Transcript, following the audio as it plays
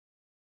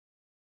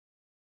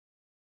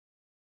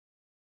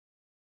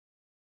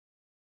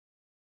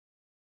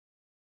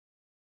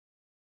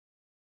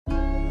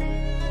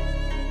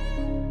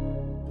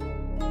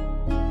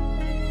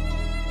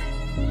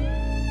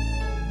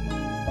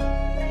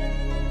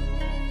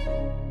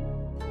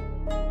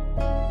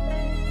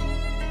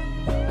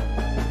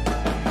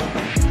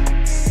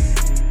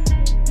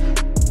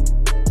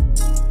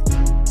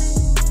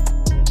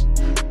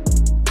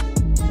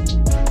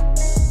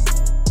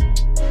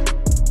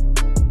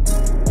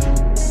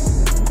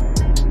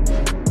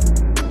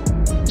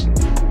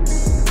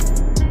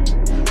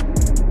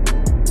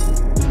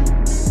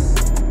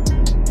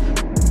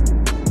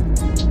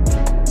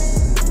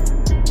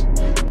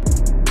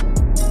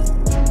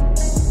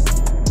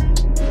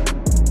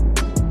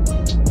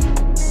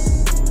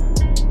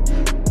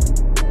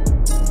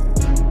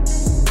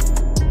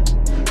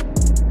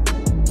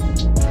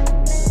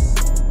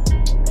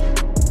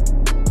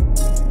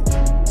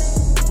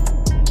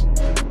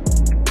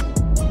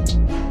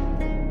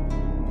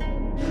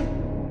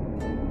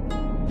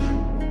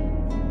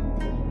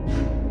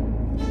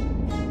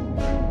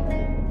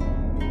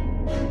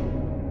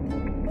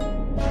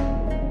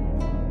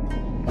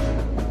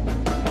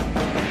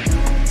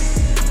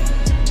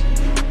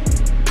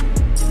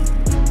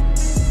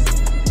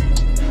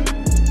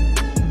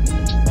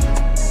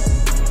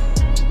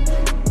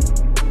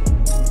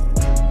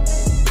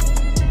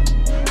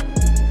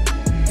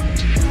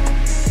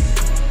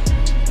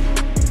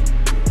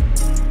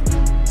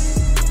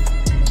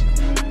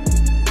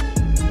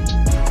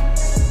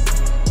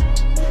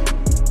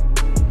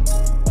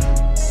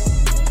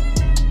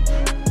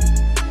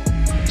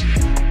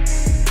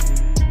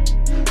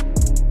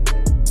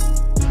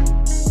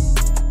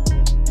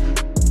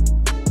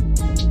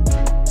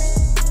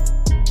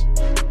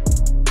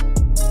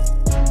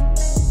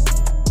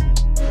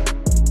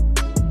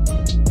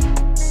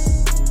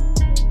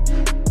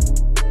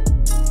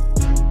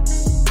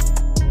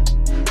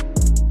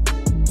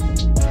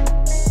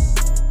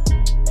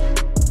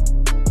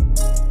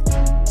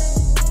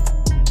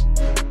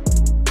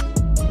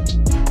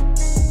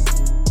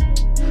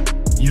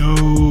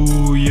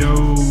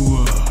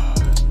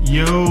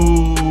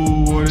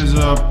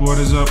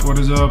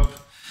is up?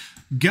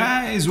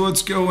 Guys,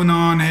 what's going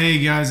on? Hey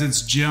guys,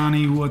 it's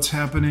Johnny. What's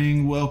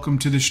happening? Welcome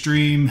to the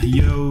stream.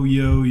 Yo,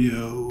 yo,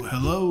 yo.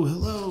 Hello,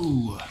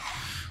 hello.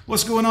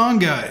 What's going on,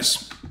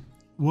 guys?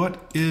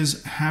 What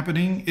is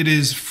happening? It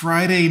is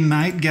Friday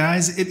night,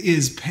 guys. It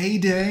is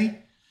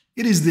payday.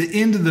 It is the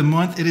end of the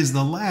month. It is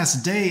the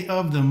last day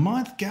of the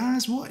month,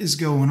 guys. What is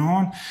going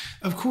on?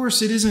 Of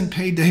course, it isn't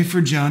payday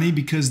for Johnny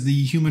because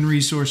the Human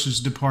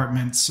Resources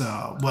Department's,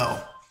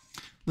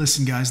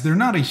 listen, guys, they're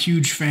not a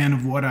huge fan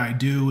of what I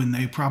do, and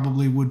they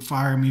probably would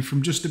fire me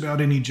from just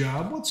about any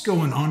job. What's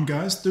going on,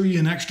 guys? Threw you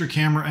an extra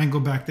camera angle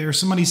back there.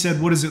 Somebody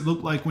said, what does it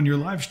look like when you're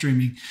live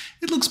streaming?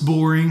 It looks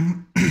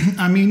boring.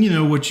 I mean, you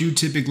know, what you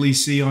typically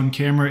see on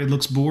camera, it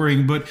looks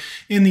boring. But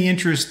in the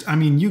interest, I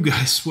mean, you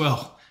guys,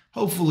 well,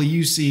 hopefully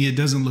you see it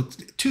doesn't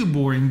look too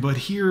boring. But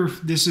here,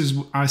 this is,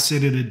 I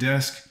sit at a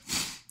desk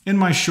in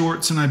my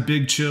shorts and I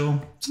big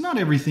chill. It's not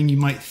everything you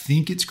might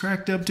think it's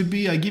cracked up to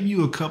be. I give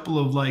you a couple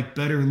of like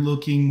better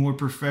looking, more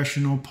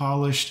professional,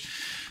 polished,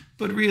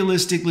 but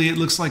realistically it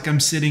looks like I'm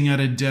sitting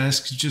at a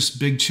desk just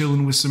big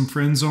chilling with some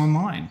friends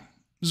online.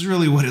 This is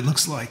really what it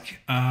looks like.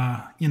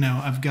 You know,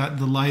 I've got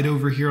the light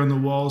over here on the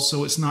wall,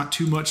 so it's not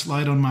too much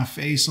light on my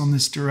face on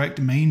this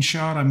direct main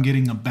shot. I'm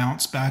getting a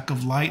bounce back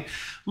of light.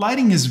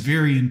 Lighting is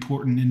very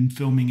important in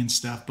filming and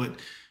stuff, but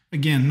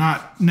again,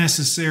 not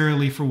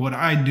necessarily for what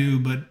I do,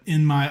 but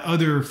in my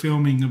other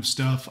filming of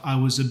stuff, I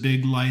was a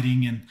big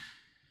lighting and,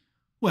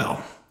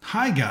 well,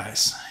 hi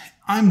guys.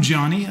 I'm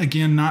Johnny.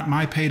 Again, not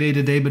my payday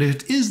today, but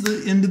it is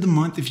the end of the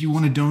month. If you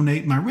want to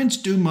donate, my rent's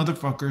due,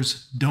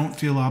 motherfuckers. Don't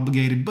feel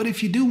obligated. But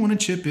if you do want to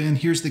chip in,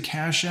 here's the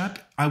Cash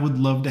App. I would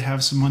love to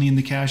have some money in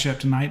the Cash App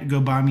tonight to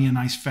go buy me a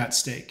nice fat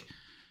steak.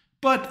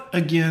 But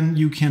again,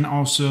 you can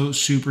also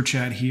super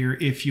chat here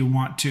if you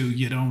want to.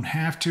 You don't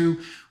have to.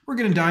 We're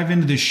going to dive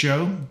into the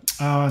show.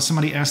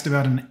 Somebody asked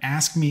about an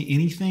Ask Me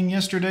Anything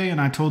yesterday,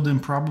 and I told them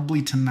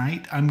probably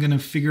tonight I'm going to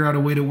figure out a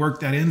way to work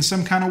that in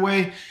some kind of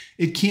way.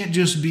 It can't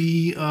just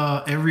be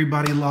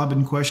everybody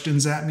lobbing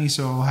questions at me,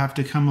 so I'll have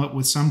to come up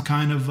with some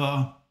kind of,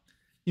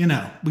 we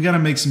got to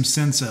make some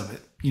sense of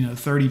it.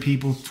 30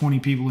 people, 20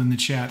 people in the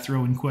chat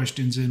throwing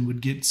questions in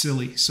would get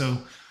silly. So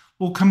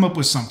we'll come up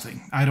with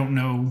something. I don't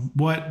know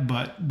what,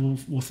 but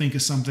we'll think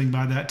of something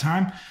by that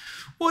time.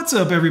 What's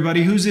up,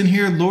 everybody? Who's in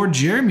here? Lord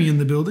Jeremy in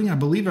the building. I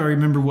believe I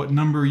remember what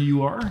number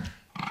you are.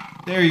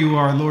 There you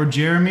are, Lord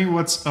Jeremy.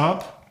 What's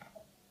up?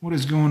 What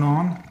is going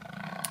on?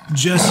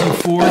 Jesse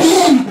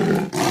Force in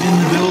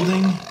the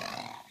building.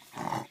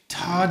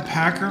 Todd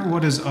Packer,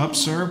 what is up,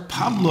 sir?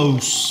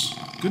 Pablos,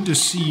 good to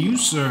see you,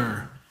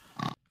 sir.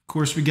 Of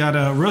course, we got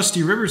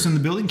Rusty Rivers in the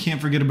building. Can't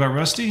forget about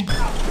Rusty.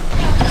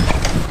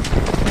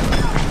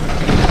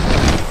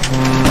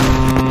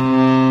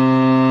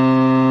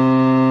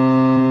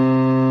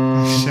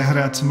 Shout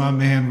out to my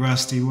man,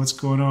 Rusty. What's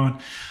going on?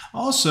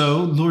 Also,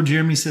 Lord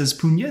Jeremy says,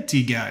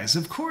 Pugneti, guys.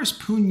 Of course,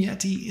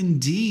 Pugneti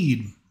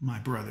indeed, my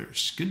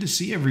brothers. Good to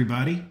see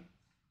everybody.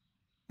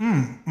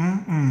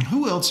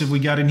 Who else have we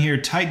got in here?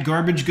 Tight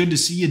Garbage, good to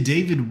see you.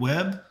 David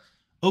Webb,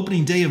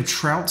 opening day of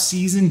trout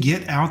season.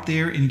 Get out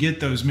there and get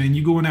those, man.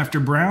 You going after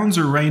browns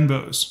or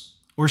rainbows?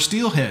 Or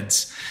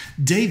steelheads?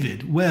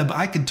 David Webb,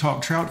 I could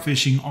talk trout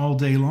fishing all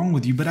day long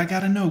with you, but I got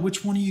to know,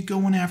 which one are you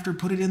going after?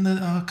 Put it in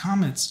the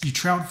comments. You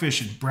trout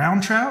fishing.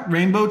 Brown trout,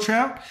 rainbow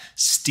trout,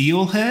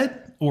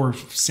 steelhead, or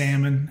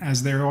salmon,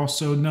 as they're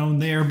also known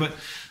there. But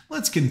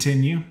let's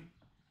continue.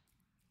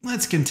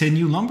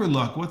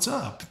 Lumberluck, what's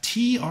up?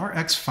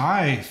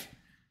 TRX5.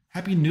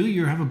 Happy New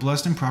Year. Have a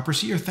blessed and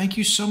prosperous year. Thank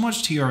you so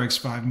much,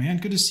 TRX5, man.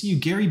 Good to see you.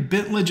 Gary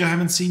Bentledge, I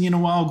haven't seen you in a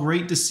while.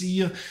 Great to see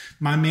you.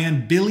 My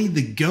man, Billy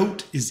the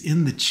Goat, is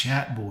in the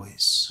chat,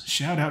 boys.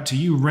 Shout out to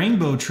you.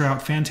 Rainbow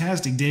trout,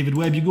 fantastic. David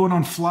Webb, you going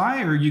on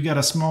fly, or you got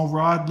a small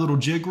rod, little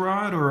jig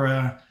rod, or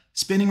a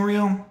spinning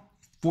reel?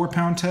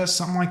 4-pound test,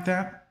 something like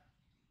that?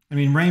 I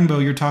mean, rainbow,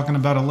 you're talking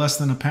about a less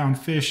than a pound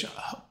fish.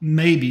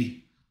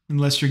 Maybe,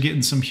 unless you're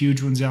getting some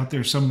huge ones out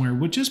there somewhere,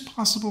 which is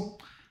possible.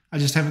 I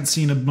just haven't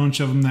seen a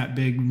bunch of them that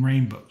big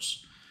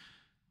rainbows.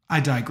 I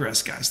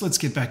digress, guys. Let's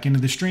get back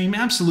into the stream.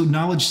 Absolute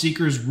Knowledge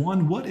Seekers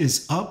 1, what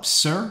is up,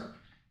 sir?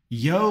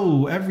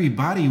 Yo,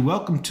 everybody,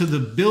 welcome to the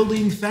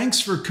building. Thanks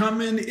for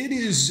coming. It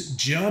is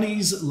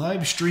Johnny's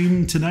live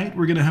stream tonight.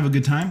 We're going to have a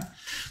good time.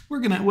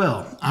 I'm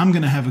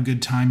going to have a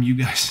good time. You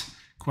guys,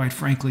 quite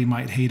frankly,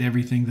 might hate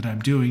everything that I'm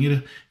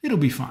doing. It'll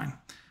be fine.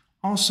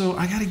 Also,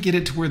 I got to get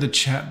it to where the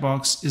chat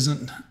box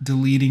isn't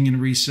deleting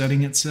and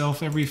resetting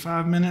itself every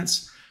 5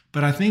 minutes.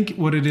 But I think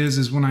what it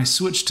is when I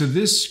switch to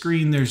this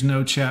screen, there's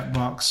no chat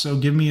box. So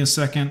give me a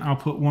second. I'll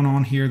put one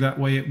on here. That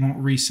way it won't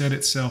reset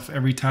itself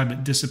every time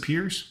it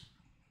disappears.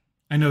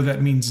 I know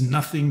that means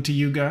nothing to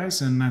you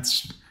guys, and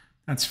that's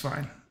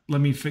fine.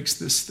 Let me fix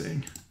this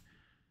thing.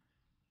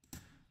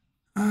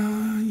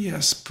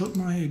 Yes, put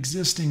my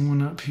existing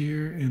one up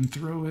here and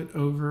throw it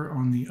over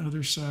on the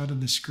other side of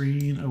the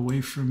screen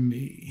away from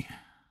me.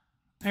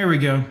 There we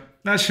go.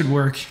 That should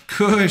work.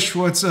 Kush,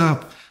 what's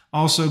up?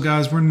 Also,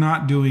 guys, we're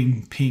not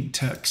doing pink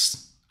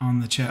text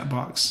on the chat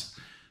box.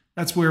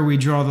 That's where we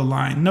draw the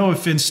line. No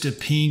offense to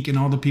Pink and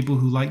all the people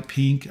who like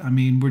Pink. I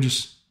mean, we're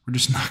just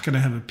not going to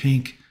have a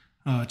Pink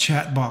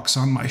chat box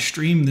on my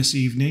stream this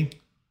evening.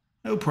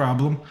 No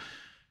problem.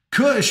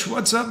 Kush,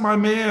 what's up, my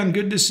man?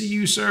 Good to see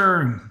you,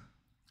 sir.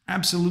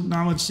 Absolute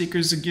knowledge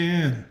seekers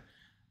again.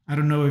 I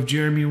don't know if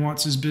Jeremy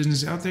wants his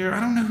business out there. I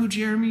don't know who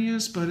Jeremy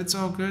is, but it's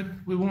all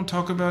good. We won't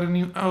talk about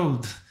any.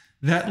 Oh,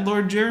 that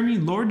Lord Jeremy?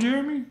 Lord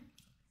Jeremy?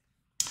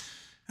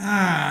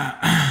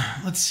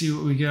 Let's see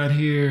what we got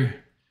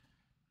here.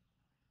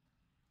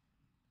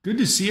 Good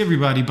to see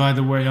everybody, by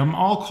the way. I'm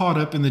all caught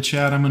up in the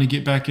chat. I'm going to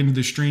get back into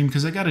the stream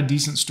because I got a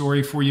decent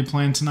story for you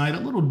planned tonight. A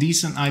little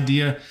decent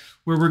idea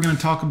where we're going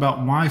to talk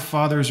about why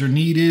fathers are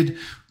needed.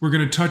 We're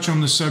going to touch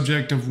on the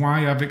subject of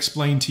why I've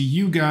explained to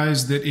you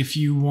guys that if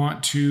you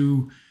want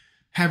to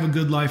have a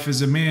good life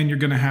as a man, you're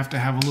going to have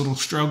a little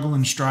struggle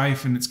and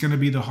strife, and it's going to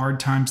be the hard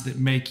times that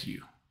make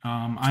you.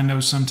 I know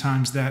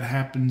sometimes that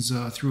happens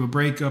through a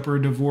breakup or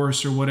a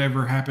divorce or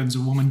whatever happens.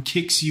 A woman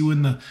kicks you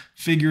in the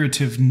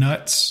figurative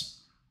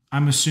nuts,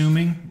 I'm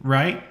assuming,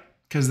 right?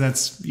 Because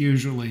that's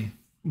usually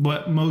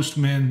what most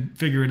men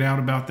figure it out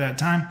about that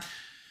time.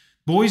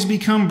 Boys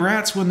become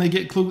brats when they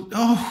get close.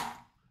 Oh,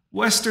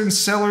 Western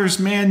Sellers,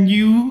 man,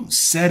 you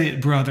said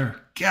it,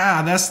 brother.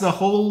 God, that's the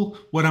whole,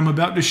 what I'm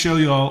about to show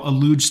y'all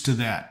alludes to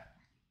that.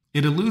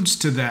 It alludes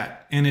to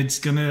that. And it's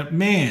gonna,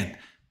 man,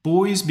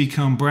 boys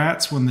become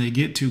brats when they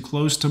get too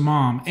close to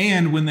mom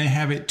and when they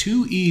have it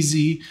too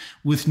easy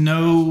with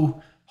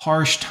no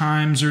harsh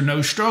times or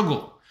no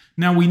struggle.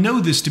 Now, we know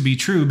this to be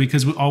true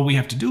because all we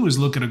have to do is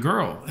look at a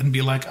girl and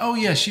be like, oh,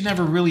 yeah, she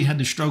never really had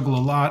to struggle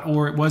a lot,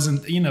 or it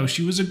wasn't,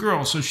 she was a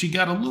girl, so she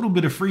got a little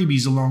bit of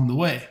freebies along the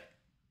way.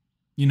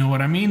 You know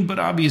what I mean? But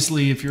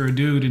obviously, if you're a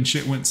dude and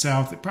shit went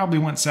south, it probably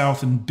went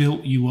south and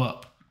built you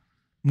up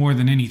more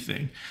than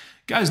anything.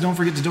 Guys, don't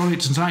forget to donate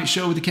to tonight's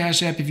show with the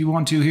Cash App if you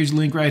want to. Here's the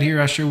link right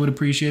here. I sure would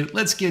appreciate it.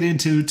 Let's get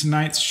into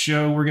tonight's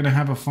show. We're going to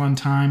have a fun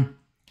time.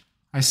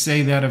 I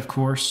say that, of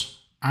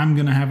course. I'm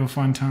going to have a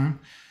fun time.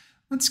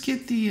 Let's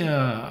get the,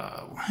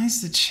 why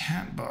is the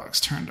chat box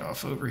turned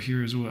off over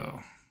here as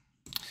well?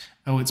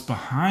 Oh, it's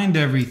behind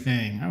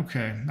everything.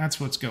 Okay, that's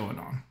what's going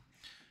on.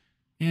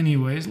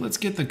 Anyways, let's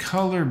get the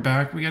color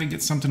back. We got to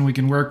get something we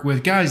can work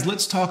with. Guys,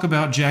 let's talk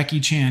about Jackie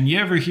Chan. You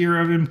ever hear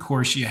of him? Of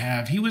course you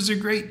have. He was a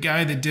great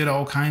guy that did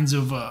all kinds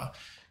of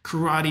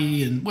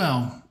karate and,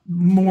 well,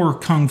 more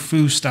kung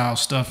fu style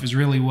stuff is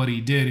really what he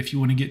did if you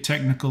want to get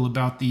technical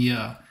about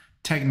the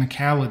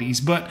technicalities.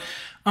 But,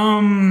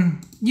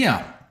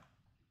 yeah.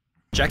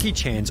 Jackie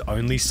Chan's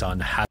only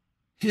son had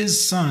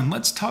his son.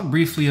 Let's talk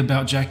briefly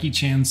about Jackie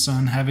Chan's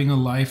son having a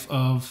life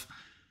of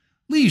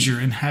leisure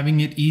and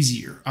having it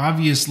easier.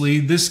 Obviously,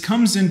 this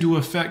comes into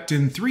effect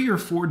in 3 or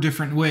 4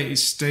 different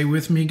ways. Stay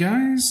with me,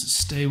 guys.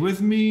 Stay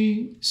with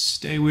me.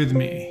 Stay with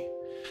me.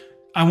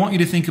 I want you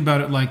to think about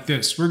it like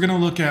this. We're going to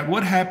look at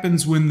what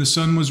happens when the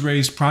son was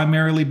raised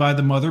primarily by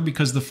the mother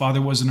because the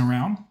father wasn't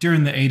around.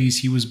 During the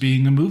 80s, he was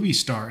being a movie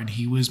star and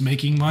he was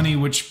making money,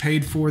 which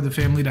paid for the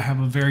family to have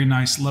a very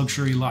nice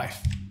luxury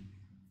life,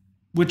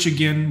 which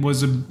again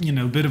was a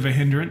bit of a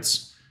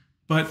hindrance,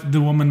 but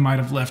the woman might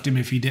have left him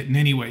if he didn't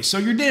anyway. So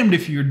you're damned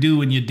if you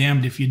do and you're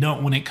damned if you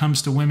don't when it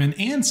comes to women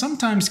and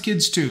sometimes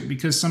kids too,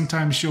 because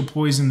sometimes she'll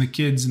poison the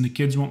kids and the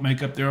kids won't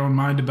make up their own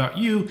mind about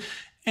you.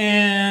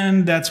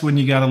 And that's when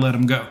you got to let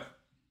them go.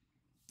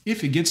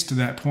 If it gets to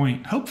that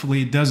point,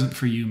 hopefully it doesn't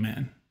for you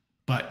men.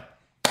 But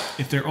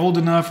if they're old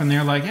enough and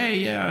they're like, hey,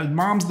 yeah,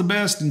 mom's the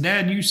best and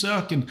dad, you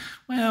suck. And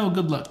well,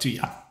 good luck to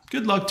you.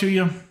 Good luck to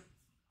you.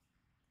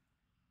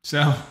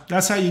 So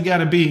that's how you got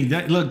to be.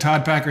 Look,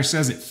 Todd Packer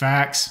says it.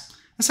 Facts.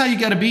 That's how you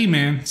got to be,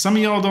 man. Some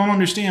of y'all don't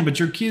understand, but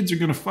your kids are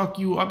going to fuck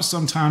you up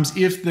sometimes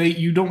if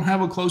you don't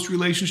have a close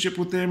relationship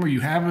with them or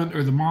you haven't,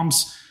 or the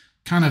mom's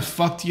kind of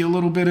fucked you a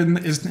little bit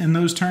in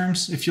those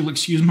terms, if you'll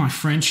excuse my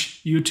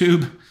French,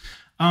 YouTube.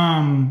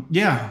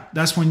 Yeah,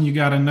 that's when you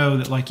got to know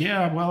that, like,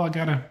 yeah, well, I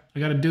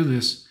gotta do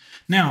this.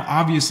 Now,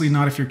 obviously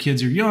not if your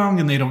kids are young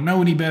and they don't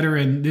know any better,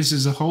 and this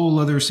is a whole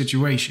other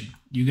situation.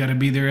 You got to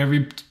be there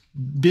every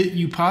bit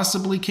you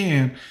possibly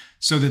can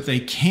so that they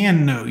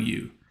can know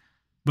you.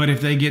 But if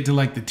they get to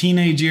like the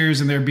teenage years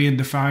and they're being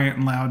defiant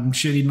and loud and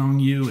shitting on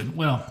you, and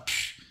well,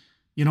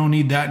 you don't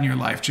need that in your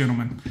life,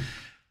 gentlemen.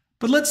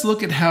 But let's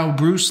look at how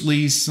Bruce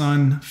Lee's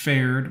son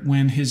fared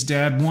when his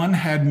dad, one,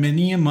 had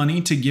many money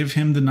to give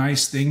him the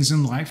nice things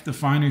in life, the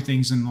finer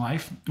things in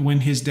life, when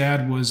his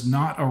dad was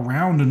not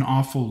around an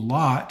awful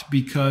lot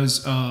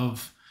because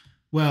of,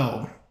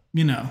 well,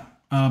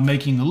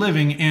 making a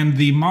living, and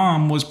the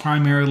mom was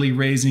primarily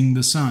raising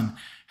the son.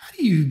 How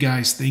do you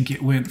guys think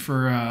it went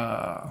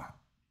for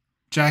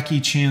Jackie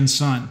Chan's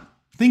son?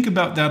 Think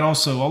about that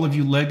also, all of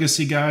you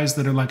legacy guys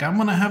that are like, I'm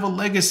going to have a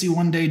legacy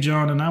one day,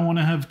 John, and I want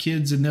to have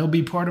kids and they'll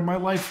be part of my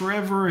life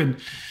forever. And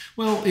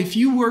well, if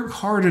you work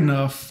hard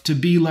enough to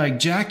be like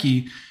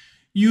Jackie,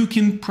 you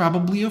can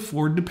probably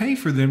afford to pay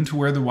for them to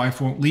where the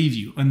wife won't leave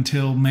you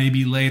until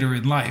maybe later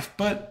in life.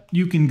 But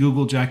you can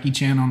Google Jackie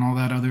Chan on all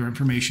that other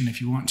information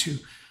if you want to.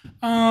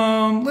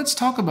 Let's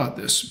talk about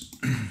this.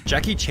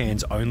 Jackie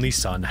Chan's only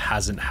son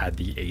hasn't had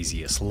the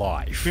easiest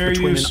life. Fair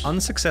Between use. an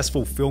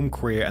unsuccessful film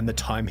career and the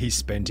time he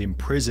spent in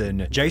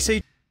prison,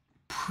 JC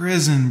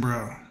Prison,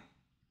 bro.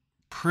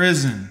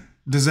 Prison.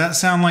 Does that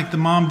sound like the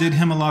mom did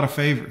him a lot of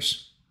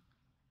favors?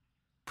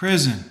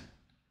 Prison.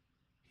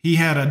 He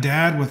had a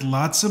dad with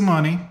lots of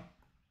money.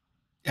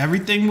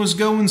 Everything was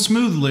going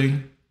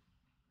smoothly.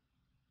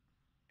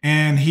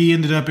 And he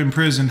ended up in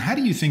prison. How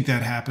do you think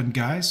that happened,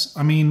 guys?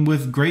 I mean,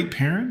 with great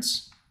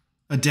parents?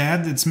 A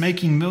dad that's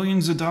making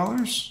millions of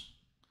dollars?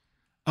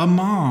 A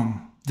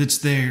mom that's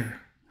there?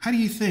 How do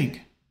you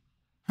think?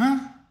 Huh?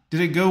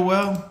 Did it go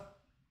well?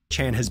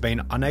 Chan has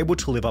been unable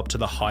to live up to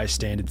the high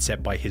standards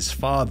set by his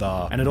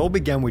father, and it all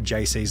began with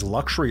JC's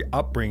luxury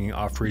upbringing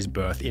after his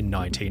birth in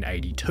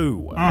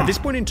 1982. At this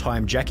point in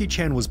time, Jackie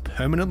Chan was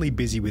permanently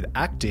busy with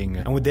acting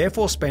and would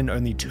therefore spend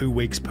only 2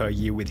 weeks per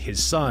year with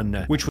his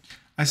son, which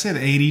I said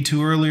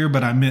 82 earlier,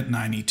 but I meant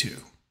 92.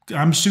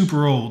 I'm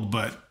super old,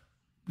 but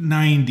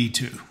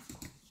 92.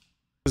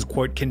 was,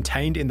 quote,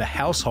 contained in the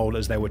household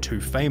as they were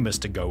too famous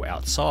to go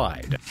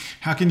outside.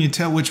 How can you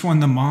tell which one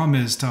the mom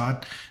is,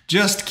 Todd?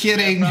 Just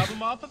kidding.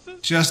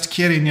 Just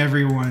kidding,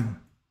 everyone.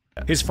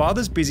 His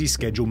father's busy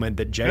schedule meant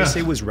that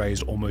JC was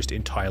raised almost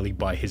entirely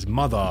by his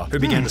mother, who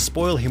began to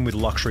spoil him with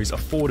luxuries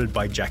afforded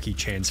by Jackie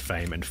Chan's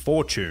fame and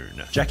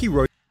fortune. Jackie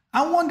wrote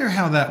I wonder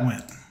how that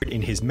went.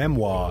 in his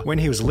memoir, when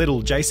he was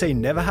little, JC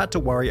never had to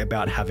worry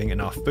about having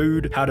enough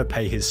food, how to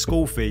pay his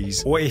school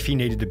fees, or if he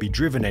needed to be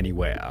driven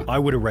anywhere. I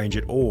would arrange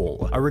it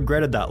all. I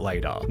regretted that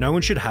later. No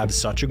one should have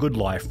such a good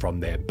life from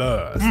their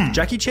birth.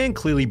 Jackie Chan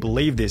clearly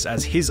believed this,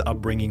 as his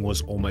upbringing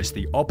was almost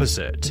the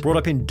opposite. Brought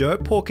up in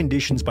dirt poor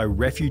conditions by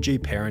refugee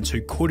parents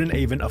who couldn't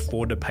even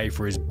afford to pay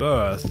for his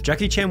birth,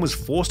 Jackie Chan was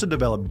forced to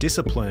develop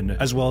discipline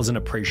as well as an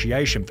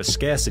appreciation for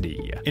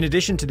scarcity. In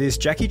addition to this,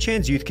 Jackie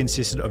Chan's youth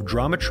consisted of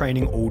drama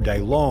training all day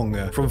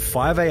long, from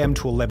 5 AM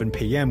to 11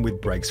 PM with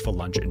breaks for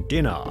lunch and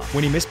dinner.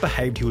 When he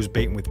misbehaved, he was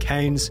beaten with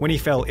canes. When he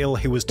fell ill,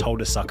 he was told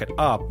to suck it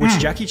up, which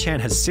Jackie Chan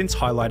has since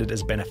highlighted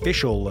as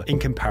beneficial in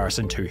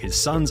comparison to his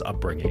son's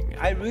upbringing.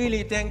 I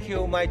really thank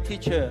you, my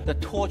teacher,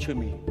 that tortured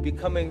me,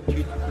 becoming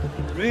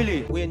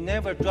really, we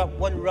never drop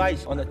one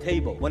rice on the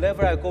table.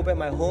 Whenever I go back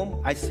my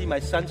home, I see my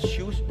son's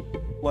shoes,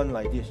 one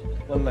like this,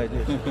 one like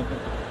this.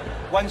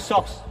 One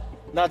socks,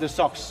 not the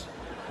socks.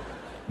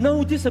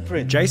 No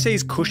discipline.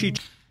 JC's cushy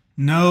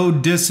No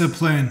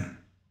discipline.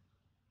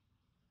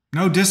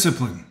 No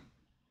discipline.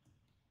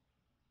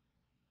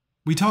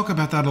 We talk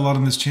about that a lot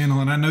on this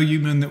channel, and I know you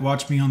men that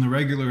watch me on the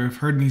regular have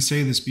heard me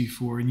say this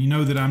before, and you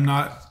know that I'm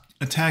not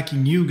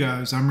attacking you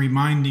guys. I'm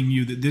reminding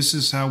you that this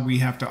is how we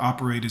have to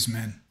operate as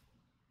men.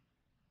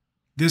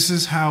 This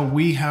is how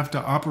we have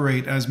to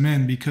operate as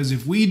men, because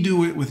if we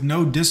do it with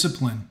no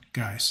discipline,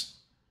 guys,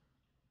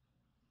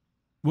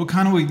 what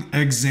kind of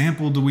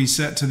example do we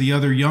set to the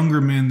other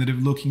younger men that are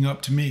looking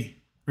up to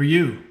me? Or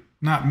you?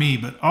 Not me,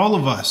 but all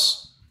of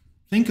us.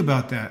 Think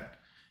about that.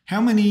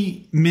 How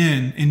many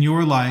men in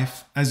your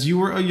life, as you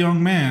were a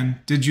young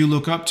man, did you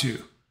look up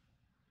to?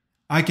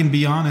 I can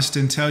be honest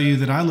and tell you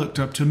that I looked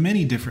up to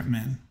many different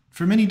men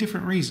for many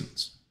different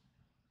reasons.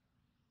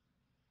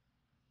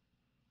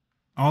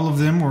 All of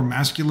them were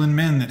masculine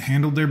men that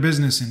handled their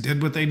business and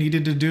did what they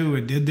needed to do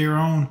and did their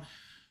own.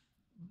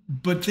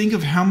 But think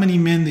of how many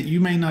men that you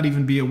may not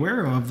even be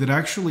aware of that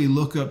actually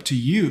look up to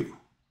you.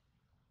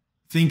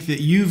 Think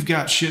that you've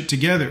got shit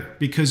together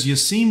because you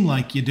seem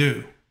like you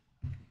do.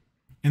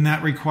 And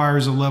that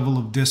requires a level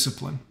of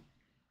discipline.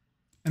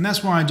 And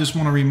that's why I just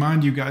want to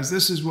remind you guys,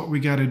 this is what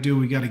we got to do.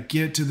 We got to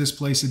get to this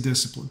place of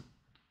discipline.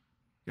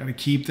 Got to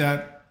keep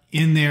that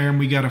in there, and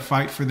we got to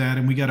fight for that.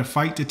 And we got to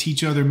fight to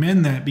teach other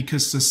men that,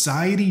 because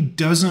society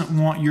doesn't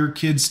want your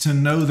kids to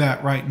know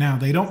that right now.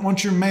 They don't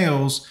want your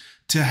males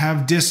to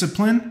have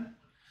discipline.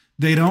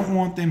 They don't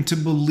want them to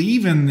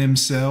believe in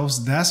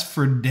themselves. That's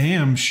for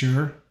damn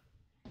sure.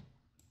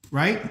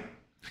 Right?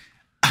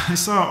 I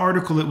saw an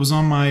article that was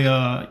on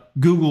my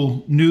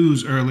Google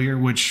News earlier,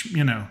 which,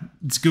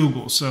 it's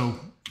Google. So,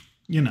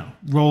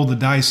 roll the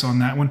dice on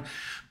that one.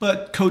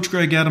 But Coach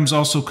Greg Adams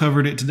also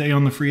covered it today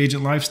on the Free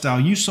Agent Lifestyle.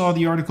 You saw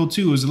the article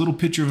too. It was a little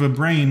picture of a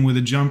brain with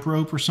a jump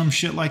rope or some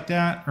shit like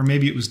that. Or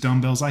maybe it was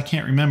dumbbells. I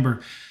can't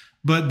remember.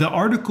 But the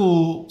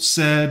article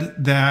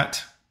said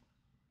that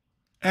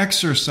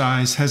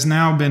exercise has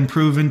now been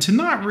proven to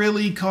not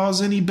really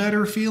cause any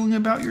better feeling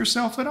about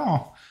yourself at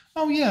all.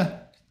 Oh, yeah.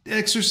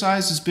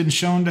 Exercise has been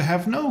shown to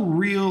have no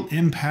real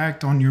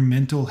impact on your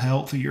mental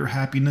health or your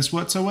happiness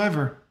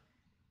whatsoever.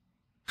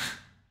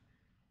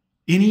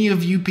 Any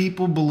of you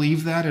people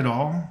believe that at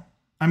all?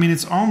 I mean,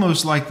 it's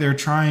almost like they're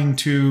trying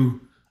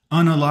to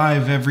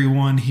unalive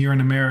everyone here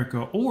in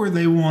America, or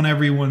they want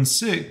everyone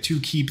sick to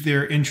keep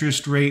their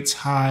interest rates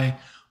high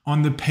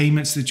on the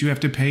payments that you have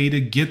to pay to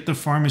get the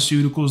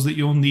pharmaceuticals that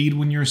you'll need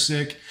when you're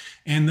sick,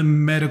 and the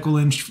medical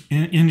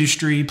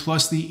industry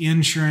plus the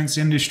insurance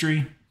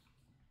industry.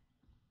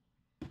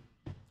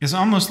 It's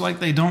almost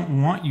like they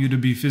don't want you to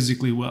be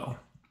physically well.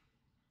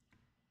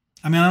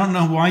 I mean, I don't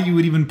know why you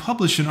would even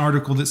publish an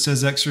article that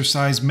says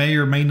exercise may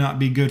or may not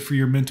be good for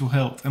your mental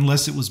health,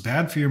 unless it was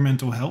bad for your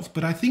mental health.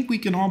 But I think we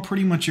can all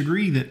pretty much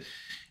agree that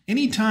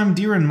anytime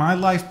during my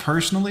life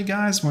personally,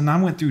 guys, when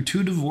I went through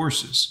 2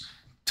 divorces,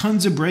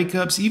 tons of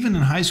breakups, even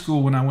in high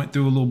school when I went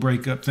through a little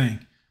breakup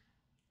thing,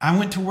 I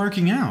went to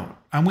working out.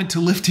 I went to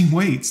lifting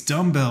weights,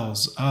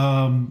 dumbbells,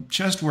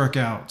 chest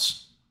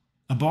workouts,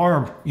 a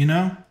bar,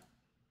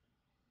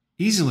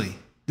 easily.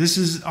 This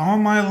is all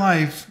my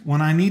life.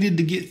 When I needed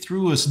to get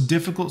through a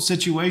difficult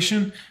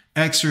situation,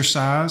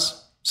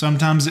 exercise.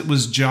 Sometimes it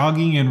was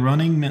jogging and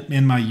running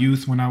in my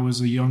youth when I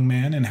was a young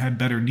man and had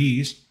better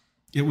knees.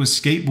 It was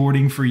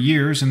skateboarding for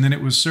years, and then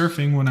it was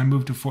surfing when I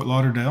moved to Fort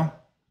Lauderdale.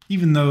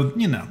 Even though,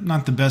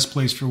 not the best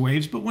place for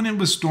waves, but when it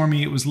was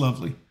stormy, it was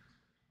lovely.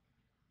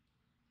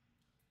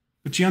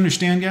 But you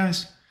understand,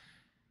 guys?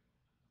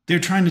 They're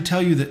trying to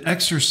tell you that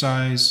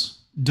exercise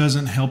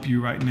doesn't help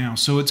you right now.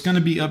 So it's going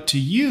to be up to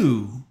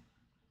you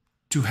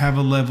to have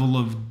a level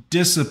of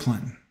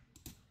discipline.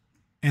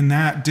 And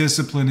that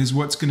discipline is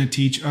what's going to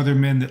teach other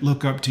men that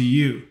look up to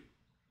you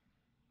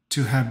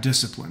to have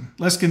discipline.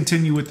 Let's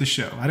continue with the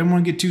show. I don't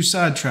want to get too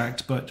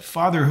sidetracked, but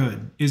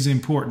fatherhood is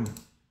important.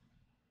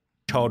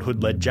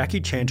 Childhood led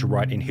Jackie Chan to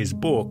write in his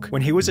book,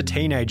 "When he was a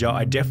teenager,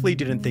 I definitely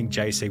didn't think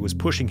JC was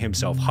pushing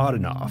himself hard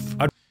enough.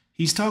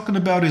 He's talking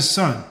about his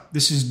son.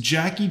 This is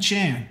Jackie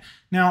Chan.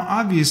 Now,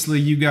 obviously,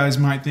 you guys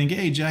might think,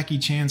 hey, Jackie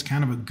Chan's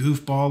kind of a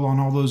goofball on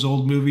all those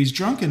old movies.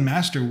 Drunken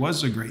Master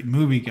was a great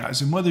movie,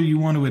 guys. And whether you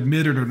want to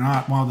admit it or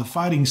not, while the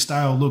fighting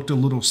style looked a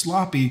little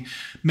sloppy,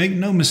 make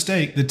no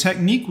mistake, the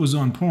technique was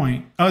on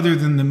point, other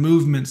than the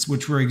movements,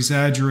 which were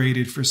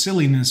exaggerated for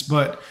silliness.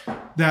 But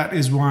that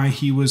is why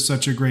he was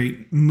such a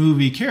great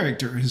movie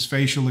character. His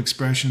facial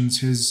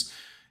expressions, his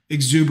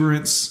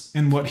exuberance,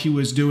 and what he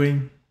was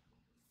doing.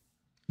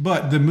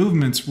 But the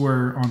movements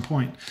were on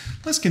point.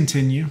 Let's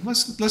continue.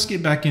 Let's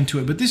get back into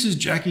it. But this is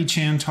Jackie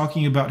Chan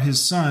talking about his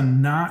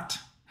son not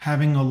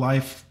having a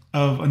life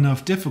of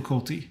enough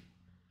difficulty.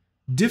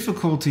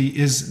 Difficulty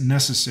is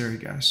necessary,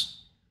 guys.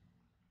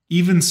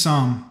 Even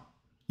some.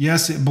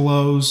 Yes, it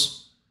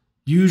blows.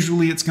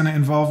 Usually it's going to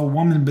involve a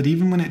woman, but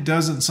even when it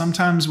doesn't,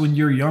 sometimes when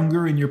you're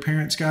younger and your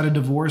parents got a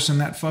divorce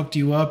and that fucked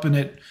you up and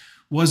it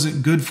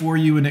wasn't good for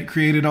you and it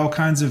created all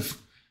kinds of,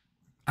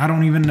 I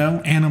don't even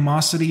know,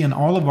 animosity in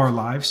all of our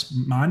lives.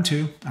 Mine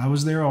too. I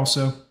was there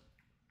also.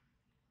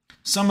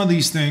 Some of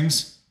these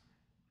things,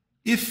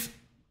 if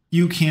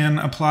you can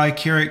apply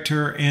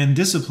character and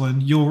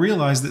discipline, you'll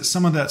realize that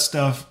some of that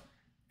stuff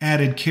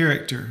added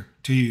character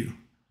to you.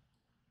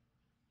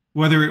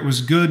 Whether it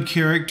was good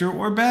character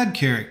or bad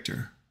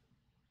character.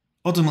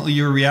 Ultimately,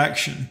 your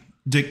reaction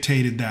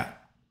dictated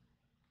that.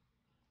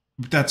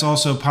 But that's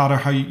also part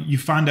of how you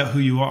find out who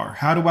you are.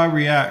 How do I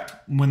react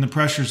when the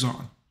pressure's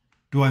on?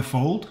 Do I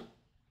fold?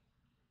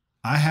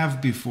 I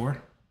have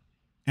before.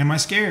 Am I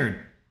scared?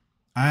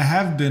 I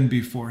have been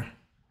before.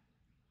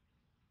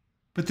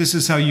 But this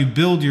is how you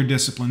build your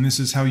discipline. This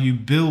is how you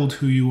build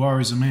who you are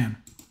as a man.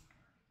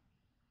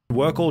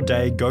 Work all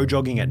day, go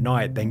jogging at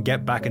night, then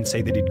get back and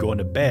see that he'd gone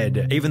to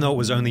bed, even though it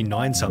was only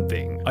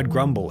 9-something. I'd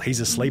grumble, he's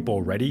asleep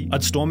already.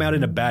 I'd storm out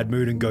in a bad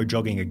mood and go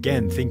jogging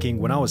again, thinking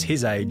when I was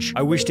his age,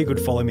 I wished he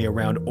could follow me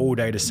around all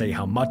day to see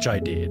how much I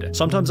did.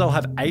 Sometimes I'll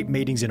have 8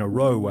 meetings in a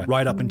row,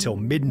 right up until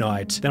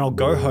midnight, then I'll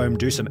go home,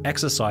 do some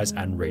exercise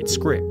and read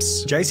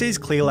scripts. JC's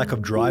clear lack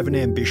of drive and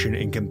ambition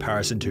in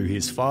comparison to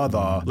his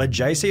father led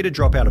JC to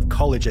drop out of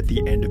college at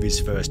the end of his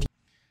first year.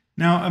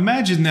 Now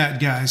imagine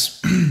that,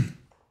 guys.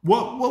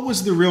 What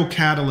was the real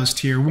catalyst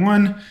here?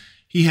 One,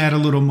 he had a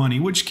little money,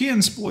 which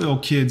can spoil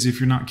kids if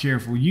you're not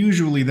careful.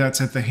 Usually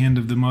that's at the hand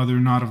of the mother,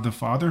 not of the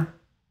father.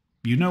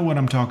 You know what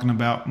I'm talking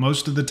about.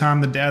 Most of the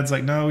time the dad's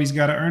like, no, he's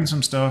got to earn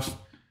some stuff.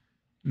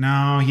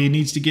 No, he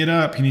needs to get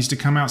up. He needs to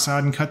come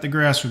outside and cut the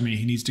grass with me.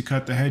 He needs to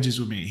cut the hedges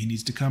with me. He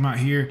needs to come out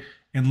here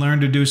and learn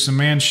to do some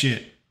man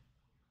shit.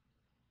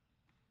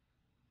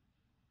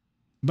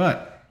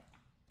 But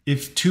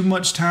if too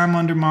much time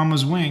under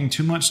mama's wing,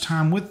 too much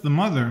time with the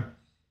mother,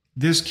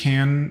 this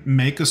can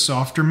make a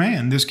softer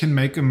man. This can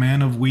make a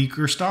man of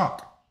weaker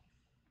stock.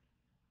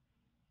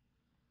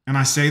 And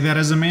I say that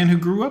as a man who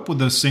grew up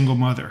with a single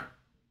mother.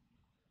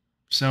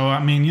 So,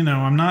 I mean,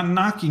 I'm not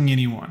knocking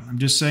anyone. I'm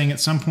just saying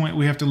at some point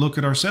we have to look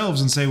at ourselves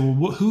and say,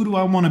 well, who do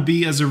I want to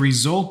be as a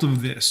result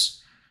of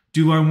this?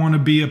 Do I want to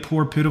be a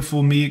poor,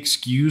 pitiful me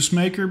excuse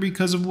maker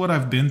because of what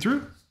I've been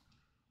through?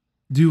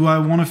 Do I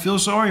want to feel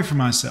sorry for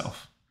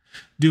myself?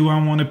 Do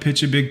I want to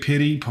pitch a big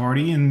pity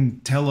party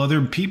and tell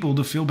other people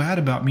to feel bad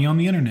about me on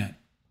the internet?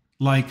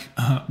 Like,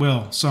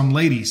 some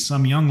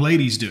young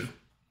ladies do.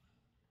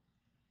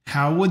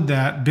 How would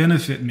that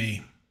benefit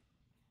me?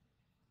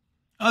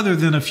 Other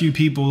than a few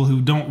people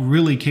who don't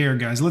really care,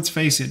 guys. Let's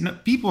face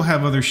it, people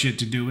have other shit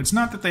to do. It's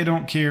not that they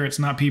don't care. It's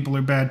not people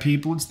are bad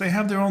people. It's they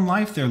have their own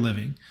life they're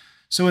living.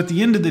 So at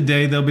the end of the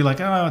day, they'll be like,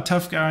 oh,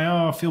 tough guy.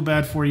 Oh, I feel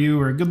bad for you.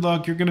 Or good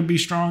luck. You're going to be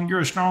strong. You're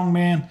a strong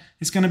man.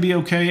 It's going to be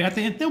okay. At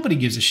the end, nobody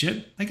gives a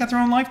shit. They got their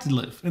own life to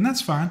live. And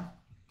that's fine.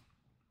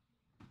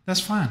 That's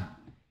fine.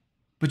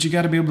 But you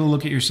got to be able to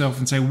look at yourself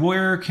and say,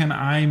 where can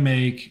I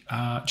make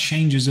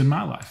changes in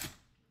my life?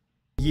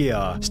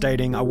 Year,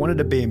 stating, I wanted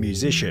to be a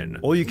musician.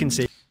 All you can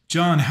see.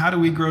 John, how do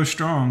we grow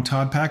strong?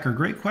 Todd Packer,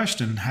 great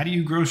question. How do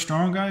you grow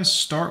strong, guys?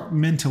 Start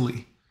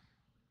mentally.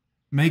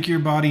 Make your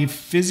body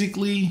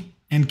physically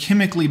and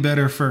chemically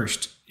better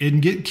first.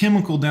 And get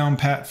chemical down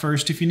pat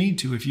first if you need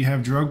to. If you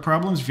have drug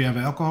problems, if you have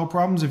alcohol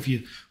problems, if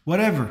you,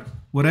 whatever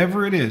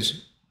it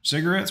is,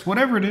 cigarettes,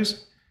 whatever it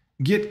is,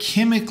 get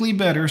chemically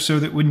better so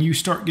that when you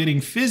start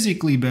getting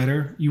physically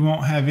better, you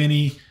won't have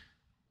anything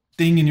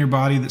in your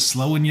body that's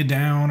slowing you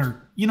down,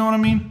 or, you know what I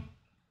mean?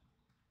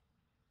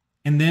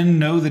 And then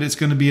know that it's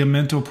going to be a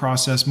mental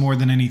process more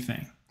than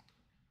anything.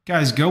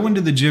 Guys, going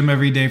to the gym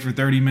every day for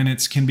 30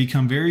 minutes can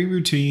become very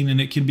routine,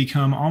 and it can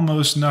become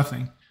almost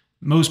nothing.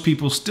 Most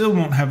people still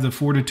won't have the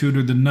fortitude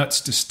or the nuts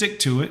to stick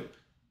to it.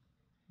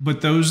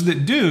 But those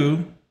that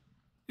do,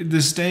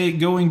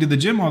 going to the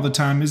gym all the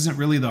time isn't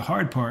really the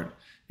hard part.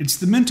 It's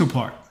the mental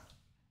part.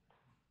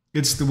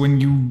 It's the when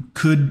you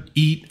could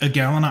eat a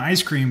gallon of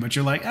ice cream, but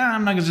you're like,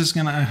 I'm not just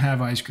going to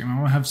have ice cream. I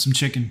want to have some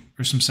chicken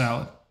or some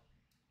salad.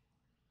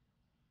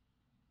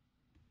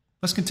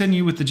 Let's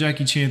continue with the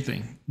Jackie Chan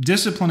thing.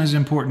 Discipline is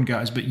important,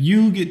 guys, but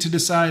you get to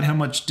decide how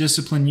much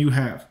discipline you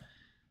have.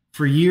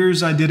 For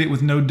years, I did it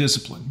with no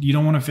discipline. You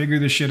don't want to figure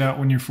this shit out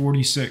when you're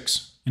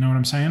 46. You know what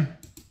I'm saying?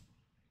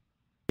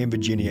 In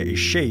Virginia is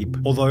sheep,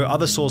 although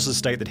other sources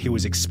state that he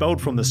was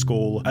expelled from the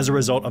school as a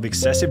result of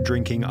excessive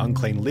drinking,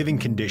 unclean living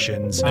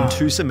conditions, and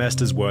 2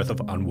 semesters worth of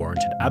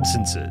unwarranted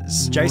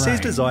absences. JC's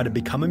desire to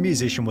become a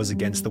musician was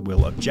against the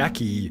will of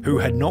Jackie, who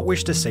had not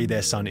wished to see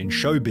their son in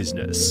show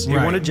business. He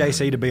wanted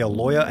JC to be a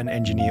lawyer, an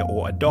engineer,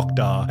 or a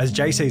doctor, as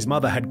JC's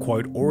mother had,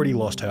 quote, already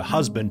lost her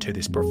husband to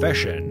this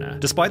profession.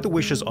 Despite the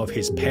wishes of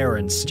his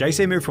parents,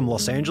 JC moved from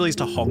Los Angeles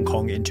to Hong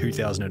Kong in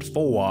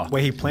 2004,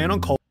 where he planned on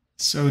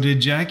So did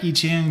Jackie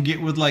Chan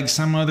get with like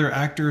some other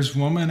actor's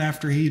woman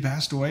after he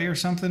passed away or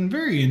something?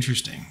 Very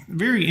interesting.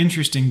 Very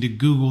interesting to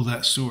Google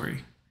that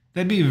story.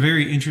 That'd be a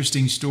very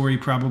interesting story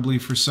probably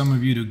for some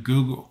of you to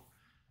Google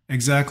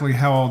exactly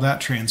how all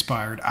that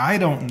transpired. I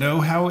don't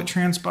know how it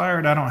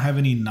transpired. I don't have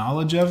any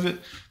knowledge of it.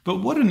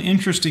 But what an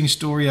interesting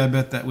story I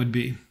bet that would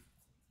be.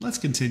 Let's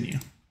continue.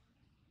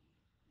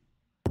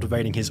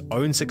 Cultivating his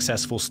own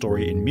successful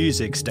story in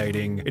music,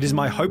 stating, "It is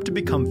my hope to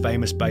become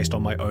famous based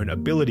on my own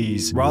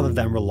abilities rather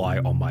than rely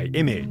on my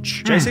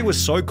image." JC was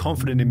so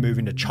confident in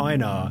moving to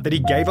China that he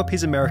gave up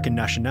his American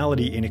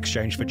nationality in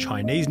exchange for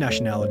Chinese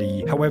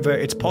nationality. However,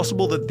 it's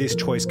possible that this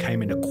choice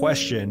came into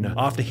question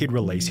after he'd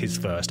released his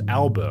first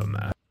album.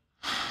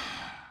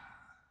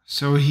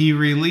 So he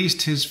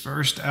released his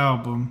first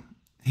album.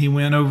 He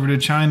went over to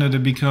China to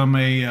become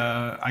a,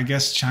 I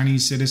guess,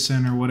 Chinese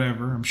citizen or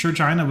whatever. I'm sure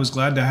China was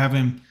glad to have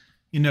him,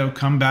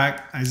 come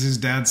back as his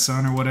dad's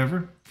son or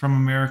whatever from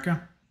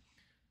America.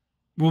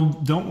 Well,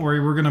 don't worry.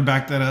 We're going to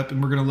back that up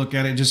and we're going to look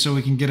at it just so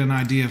we can get an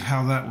idea of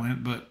how that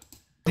went. But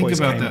think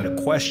about that.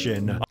 Into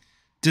question.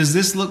 Does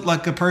this look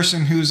like a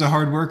person who's a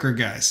hard worker,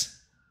 guys?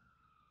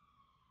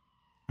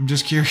 I'm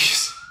just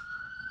curious.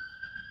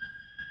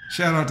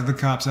 Shout out to the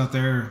cops out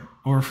there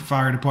or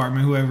fire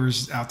department,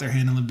 whoever's out there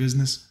handling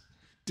business.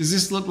 Does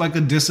this look like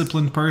a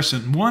disciplined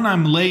person? One,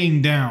 I'm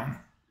laying down.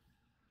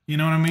 You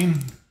know what I mean?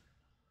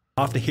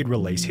 After he'd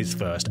released his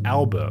first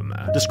album,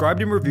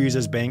 described in reviews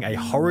as being a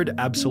horrid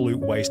absolute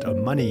waste of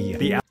money.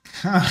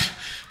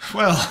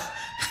 Well,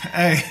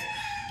 hey,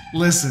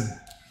 listen.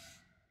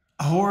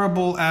 A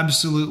horrible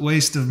absolute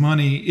waste of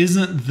money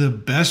isn't the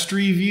best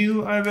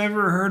review I've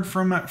ever heard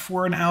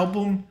for an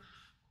album,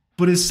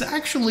 but it's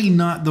actually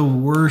not the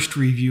worst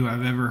review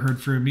I've ever heard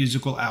for a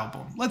musical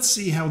album. Let's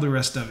see how the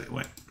rest of it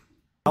went.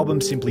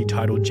 Album simply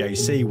titled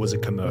JC was a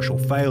commercial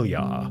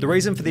failure. The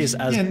reason for this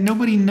as... Yeah,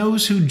 nobody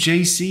knows who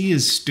JC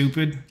is,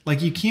 stupid.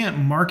 Like, you can't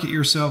market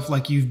yourself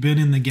like you've been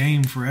in the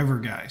game forever,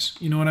 guys.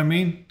 You know what I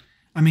mean?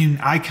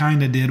 I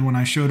kind of did when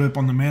I showed up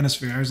on the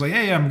Manosphere. I was like,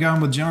 hey, I'm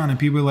Gone with John. And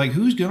people were like,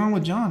 who's Gone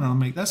with John? And I'm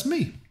like, that's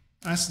me.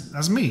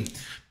 That's me.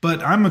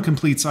 But I'm a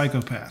complete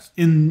psychopath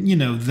in,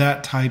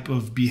 that type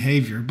of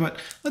behavior. But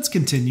let's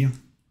continue.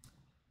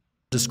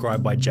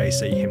 Described by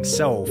JC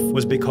himself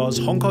was because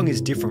Hong Kong is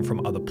different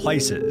from other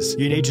places.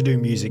 You need to do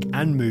music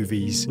and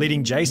movies,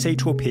 leading JC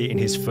to appear in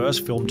his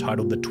first film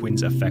titled The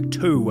Twins Effect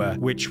 2,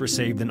 which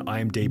received an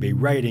IMDb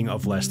rating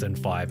of less than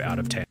 5 out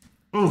of 10.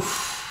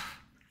 Oof.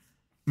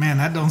 Man,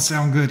 that don't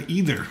sound good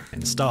either.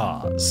 And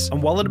stars.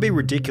 And while it'd be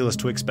ridiculous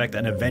to expect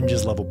an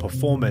Avengers-level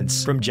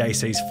performance from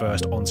JC's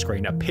first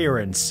on-screen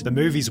appearance, the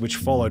movies which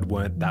followed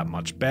weren't that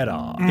much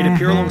better. He'd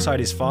appear alongside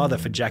his father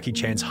for Jackie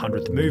Chan's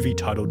 100th movie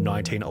titled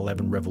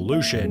 1911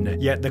 Revolution,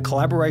 yet the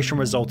collaboration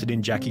resulted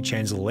in Jackie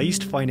Chan's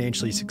least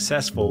financially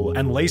successful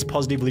and least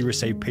positively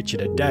received picture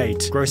to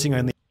date, grossing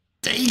only...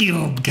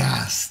 Damn,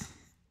 guys.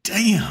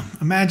 Damn.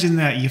 Imagine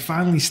that. You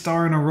finally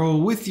star in a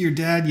role with your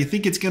dad. You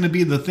think it's going to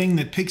be the thing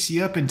that picks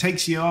you up and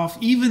takes you off,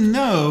 even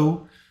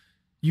though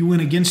you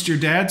went against your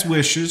dad's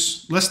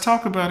wishes. Let's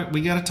talk about it.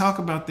 We got to talk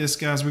about this,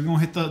 guys. We're going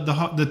to hit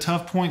the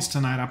tough points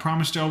tonight. I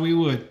promised y'all we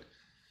would.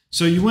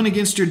 So you went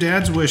against your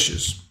dad's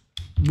wishes.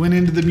 went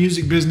into the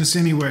music business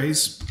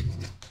anyways.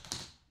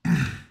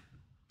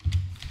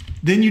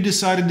 Then you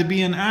decided to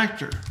be an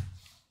actor.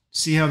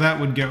 See how that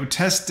would go.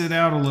 Test it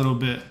out a little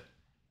bit.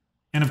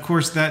 And of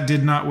course, that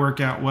did not work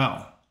out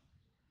well.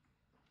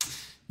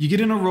 You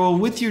get in a role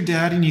with your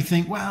dad and you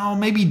think, well,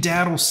 maybe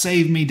dad will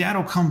save me. Dad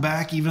will come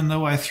back, even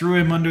though I threw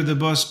him under the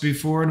bus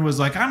before and was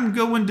like, I'm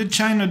going to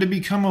China to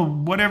become a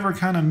whatever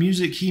kind of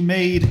music he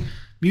made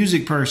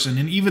music person.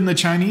 And even the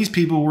Chinese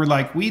people were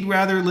like, we'd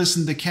rather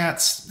listen to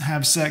cats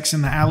have sex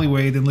in the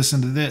alleyway than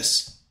listen to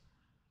this.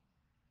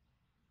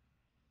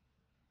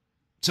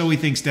 So he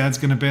thinks dad's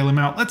going to bail him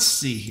out. Let's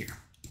see here.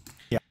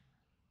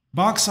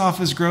 Box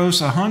office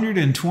gross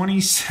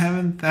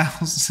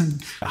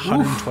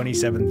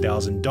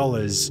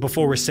 $127,000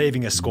 before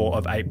receiving a score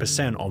of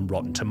 8% on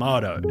Rotten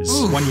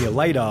Tomatoes. Oof. 1 year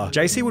later,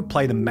 JC would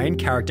play the main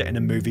character in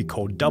a movie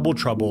called Double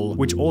Trouble,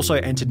 which also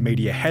entered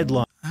media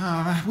headlines.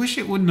 I wish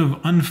it wouldn't have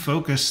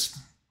unfocused,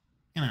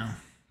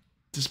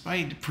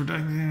 despite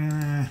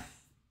production.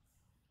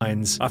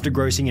 After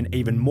grossing an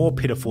even more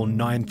pitiful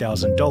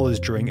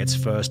 $9,000 during its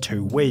first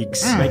 2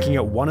 weeks, making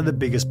it one of the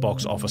biggest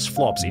box office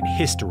flops in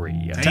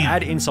history. Damn. To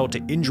add insult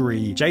to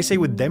injury, JC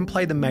would then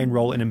play the main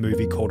role in a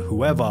movie called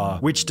Whoever,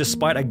 which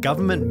despite a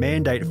government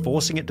mandate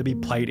forcing it to be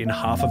played in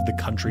half of the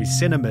country's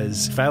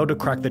cinemas, failed to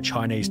crack the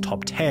Chinese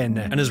top 10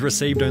 and has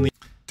received only...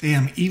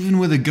 Damn, even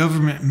with a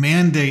government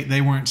mandate,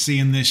 they weren't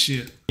seeing this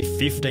shit.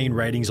 15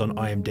 ratings on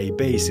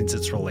IMDb since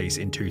its release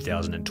in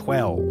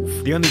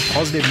 2012. The only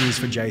positive news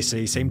for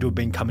JC seemed to have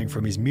been coming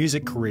from his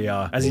music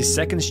career, as his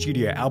second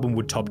studio album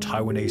would top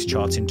Taiwanese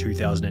charts in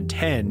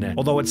 2010,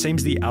 although it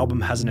seems the album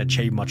hasn't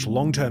achieved much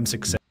long-term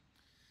success.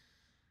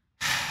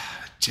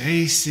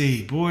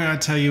 JC, boy, I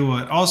tell you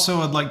what.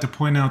 Also, I'd like to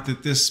point out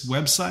that this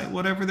website,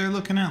 whatever they're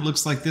looking at,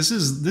 looks like this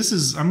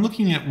is, I'm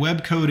looking at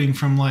web coding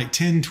from like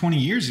 10, 20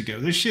 years ago.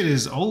 This shit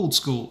is old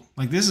school.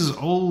 Like this is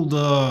old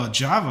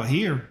Java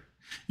here.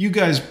 You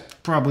guys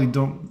probably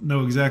don't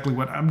know exactly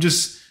what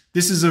this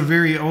is a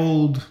very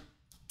old,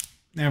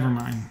 never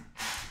mind.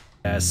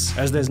 Yes,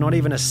 as there's not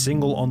even a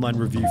single online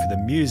review for the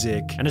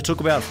music, and it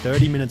took about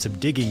 30 minutes of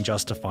digging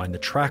just to find the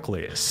track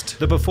list.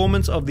 The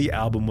performance of the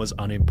album was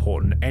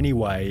unimportant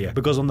anyway,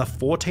 because on the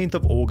 14th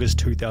of August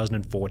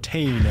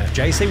 2014,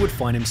 JC would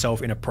find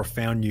himself in a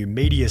profound new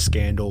media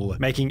scandal,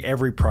 making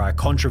every prior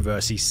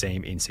controversy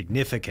seem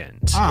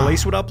insignificant.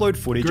 Police would upload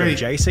footage of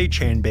JC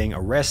Chan being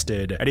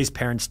arrested at his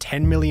parents'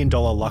 $10 million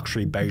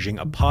luxury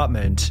Beijing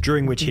apartment,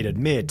 during which he'd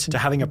admit to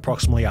having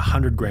approximately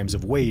 100 grams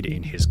of weed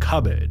in his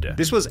cupboard.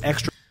 This was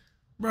extra...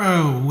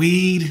 Bro,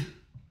 weed.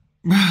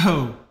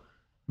 Bro,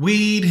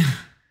 weed.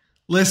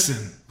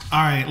 Listen. All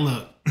right,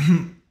 look.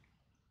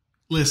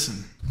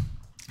 Listen.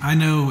 I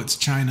know it's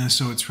China,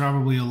 so it's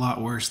probably a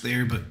lot worse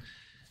there, but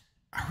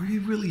are we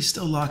really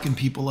still locking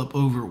people up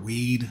over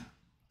weed?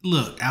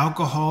 Look,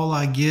 alcohol,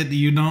 I get that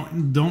you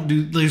don't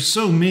do, there's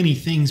so many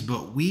things,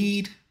 but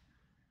weed?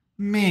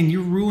 Man,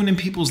 you're ruining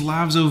people's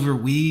lives over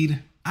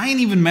weed. I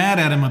ain't even mad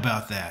at him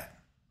about that.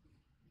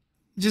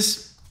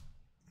 Just...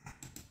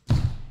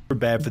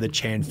 bad for the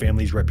Chan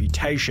family's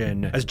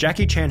reputation, as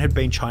Jackie Chan had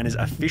been China's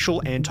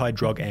official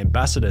anti-drug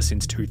ambassador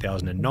since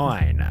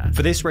 2009.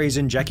 For this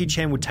reason, Jackie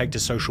Chan would take to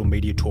social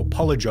media to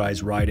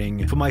apologize,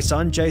 writing, "For my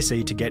son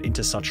JC to get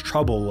into such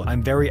trouble,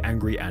 I'm very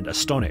angry and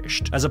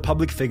astonished. As a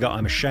public figure,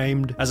 I'm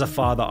ashamed. As a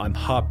father, I'm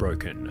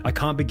heartbroken. I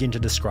can't begin to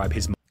describe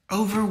his..."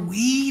 Over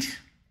weed?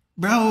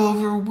 Bro,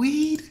 over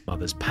weed?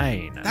 Mother's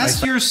pain.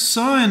 That's your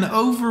son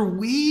over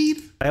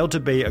weed? Failed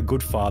to be a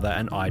good father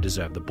and I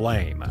deserve the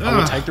blame. I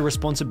will take the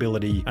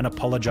responsibility and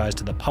apologize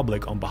to the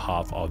public on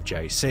behalf of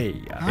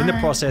JC. In the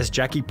process,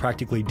 Jackie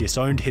practically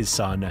disowned his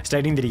son,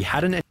 stating that he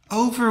hadn't...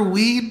 Over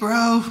weed,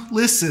 bro?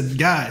 Listen,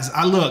 guys,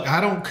 I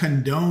don't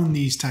condone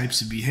these types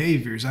of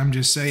behaviors. I'm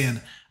just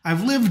saying,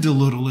 I've lived a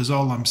little is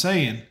all I'm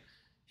saying.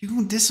 You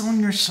gonna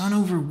disown your son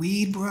over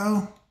weed,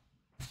 bro?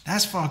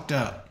 That's fucked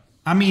up.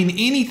 I mean,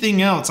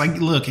 anything else,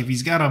 like, look, if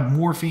he's got a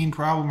morphine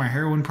problem or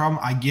heroin problem,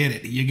 I get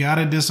it. You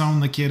gotta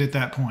disown the kid at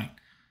that point.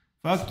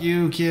 Fuck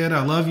you, kid.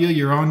 I love you.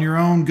 You're on your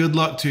own. Good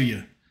luck to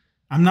you.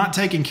 I'm not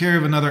taking care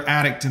of another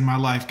addict in my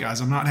life, guys.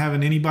 I'm not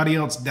having anybody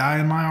else die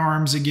in my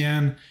arms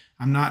again.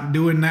 I'm not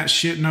doing that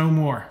shit no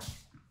more.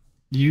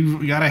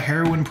 You got a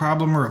heroin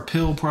problem or a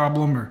pill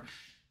problem, or,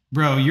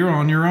 bro, you're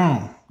on your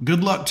own.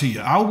 Good luck to you.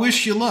 I'll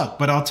wish you luck,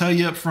 but I'll tell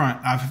you up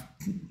front, I've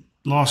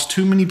lost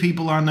too many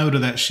people I know to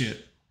that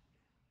shit.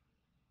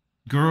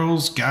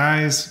 Girls,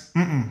 guys,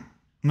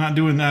 not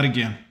doing that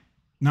again.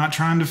 Not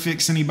trying to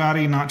fix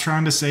anybody, not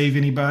trying to save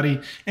anybody.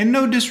 And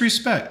no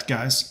disrespect,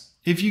 guys.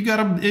 If you got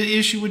an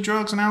issue with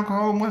drugs and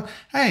alcohol, well,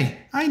 hey,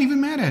 I ain't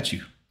even mad at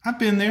you. I've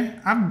been there.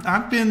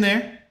 I've been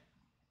there.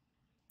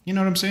 You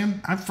know what I'm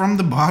saying? I'm from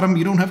the bottom.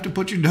 You don't have to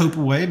put your dope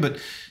away, but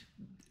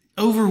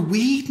over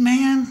weed,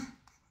 man?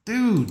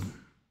 Dude.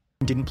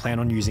 Didn't plan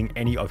on using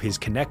any of his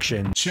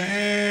connections.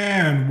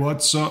 Chan,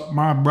 what's up,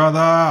 my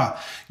brother?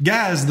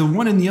 Guys, the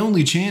one and the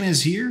only Chan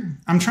is here.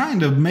 I'm trying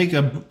to make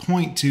a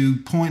point to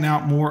point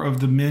out more of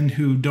the men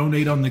who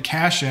donate on the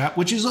Cash App,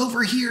 which is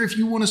over here if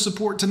you want to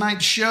support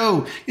tonight's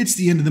show. It's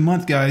the end of the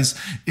month, guys.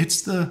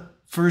 It's the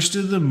First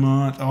of the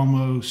month,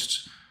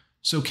 almost.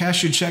 So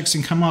cash your checks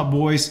and come up,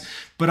 boys.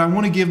 But I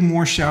want to give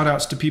more shout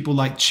outs to people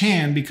like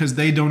Chan because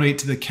they donate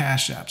to the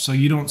Cash App. So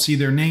you don't see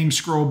their name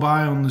scroll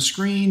by on the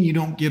screen. You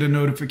don't get a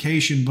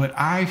notification. But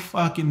I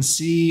fucking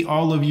see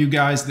all of you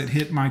guys that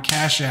hit my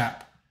Cash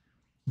App.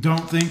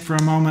 Don't think for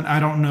a moment I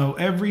don't know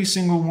every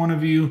single one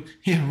of you.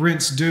 Yeah,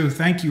 rinse do.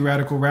 Thank you,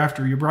 Radical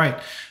Rafter. You're right.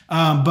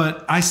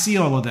 But I see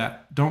all of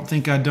that. Don't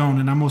think I don't.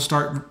 And I'm going to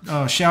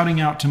start shouting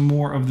out to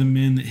more of the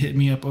men that hit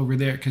me up over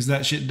there because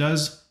that shit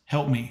does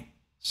help me.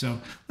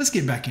 So let's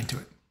get back into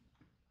it.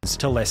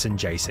 To lessen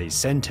JC's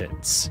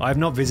sentence. I have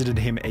not visited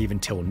him even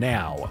till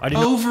now. I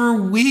didn't over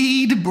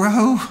weed,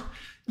 bro.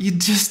 You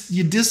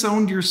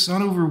disowned your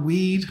son over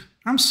weed.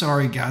 I'm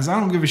sorry, guys. I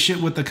don't give a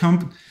shit what the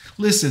company.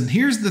 Listen,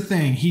 here's the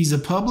thing. He's a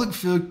public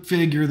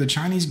figure. The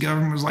Chinese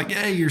government was like,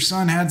 hey, your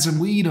son had some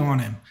weed on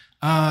him.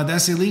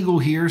 That's illegal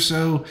here.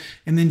 So,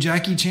 and then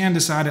Jackie Chan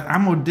decided,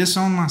 I'm going to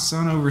disown my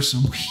son over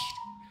some weed.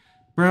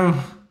 Bro,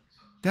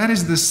 that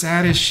is the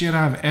saddest shit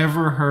I've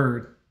ever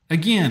heard.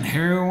 Again,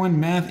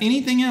 heroin, meth,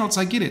 anything else,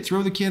 I get it.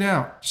 Throw the kid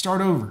out.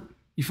 Start over.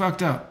 You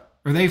fucked up.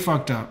 Or they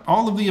fucked up.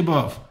 All of the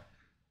above.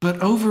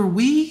 But over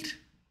weed?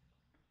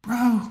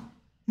 Bro,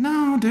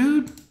 no,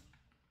 dude.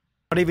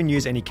 Not even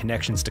use any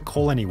connections to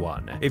call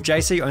anyone. If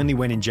JC only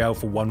went in jail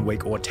for 1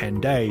 week or 10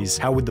 days,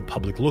 how would the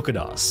public look at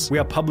us? We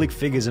are public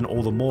figures and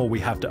all the more we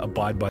have to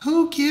abide by.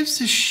 Who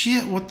gives a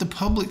shit what the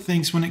public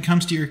thinks when it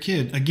comes to your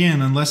kid?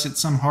 Again, unless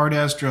it's some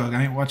hard-ass drug.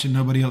 I ain't watching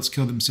nobody else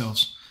kill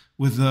themselves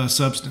with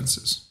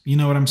substances. You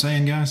know what I'm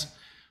saying, guys?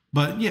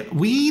 But yeah,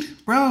 weed?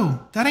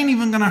 Bro, that ain't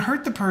even gonna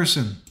hurt the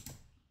person.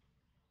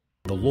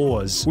 The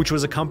laws, which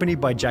was accompanied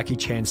by Jackie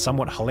Chan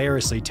somewhat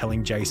hilariously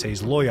telling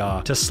JC's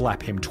lawyer to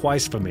slap him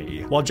twice for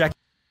me. While Jackie...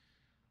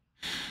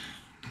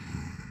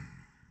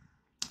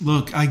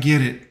 Look, I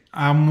get it.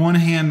 On one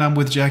hand, I'm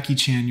with Jackie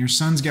Chan. Your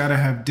son's got to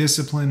have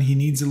discipline. He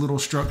needs a little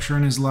structure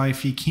in his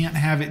life. He can't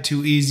have it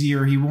too easy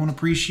or he won't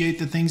appreciate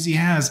the things he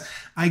has.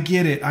 I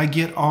get it. I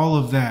get all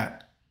of that.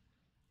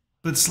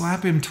 But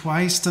slap him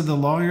twice to the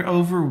lawyer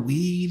over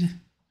weed?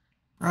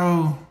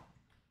 Bro,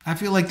 I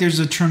feel like there's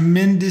a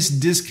tremendous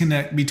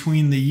disconnect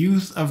between the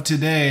youth of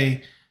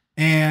today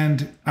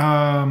and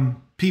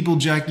people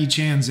Jackie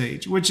Chan's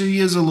age, which he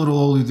is a little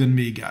older than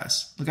me,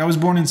 guys. Look, I was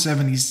born in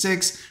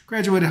 76,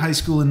 graduated high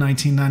school in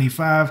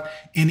 1995,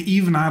 and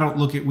even I don't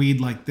look at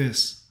weed like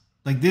this.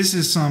 Like this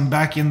is some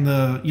back in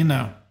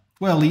the,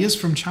 well, he is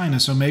from China,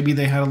 so maybe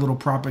they had a little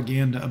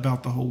propaganda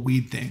about the whole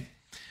weed thing.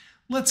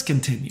 Let's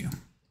continue.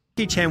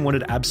 Jackie Chan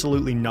wanted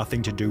absolutely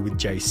nothing to do with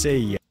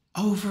JC.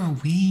 Over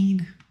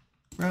weed?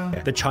 Bro.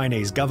 The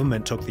Chinese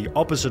government took the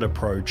opposite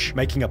approach,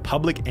 making a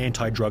public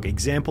anti-drug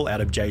example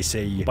out of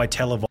JC by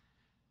televising.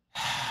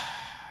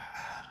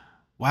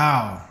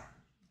 Wow.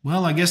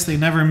 Well, I guess they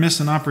never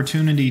miss an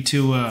opportunity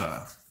to,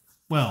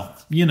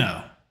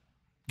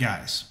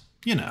 guys,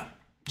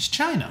 it's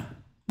China,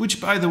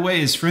 which, by the way,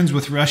 is friends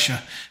with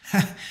Russia.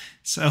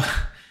 So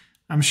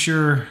I'm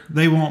sure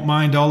they won't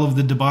mind all of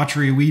the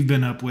debauchery we've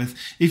been up with.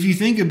 If you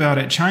think about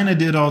it, China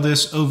did all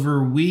this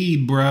over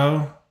weed,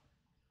 bro.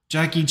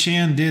 Jackie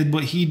Chan did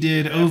what he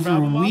did over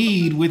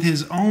weed with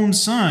his own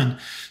son.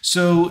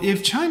 So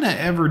if China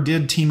ever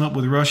did team up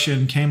with Russia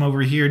and came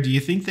over here, do you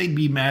think they'd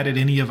be mad at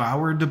any of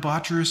our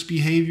debaucherous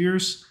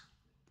behaviors?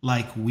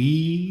 Like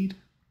weed?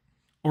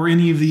 Or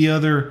any of the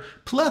other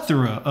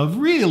plethora of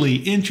really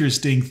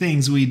interesting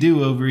things we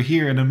do over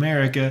here in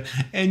America,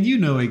 and you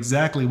know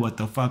exactly what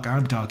the fuck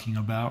I'm talking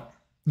about.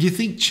 You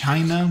think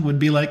China would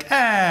be like,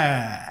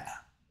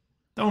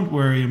 don't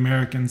worry,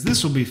 Americans,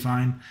 this will be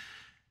fine.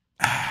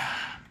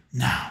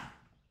 No,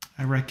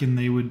 I reckon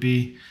they would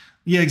be.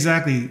 Yeah,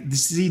 exactly.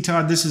 See,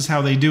 Todd, this is how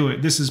they do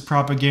it. This is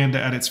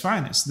propaganda at its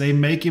finest. They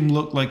make him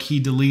look like he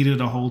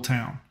deleted a whole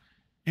town.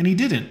 And he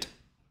didn't.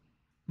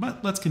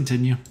 But let's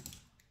continue.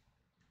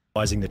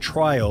 The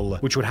trial,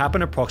 which would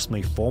happen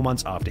approximately 4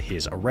 months after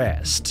his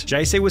arrest.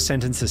 JC was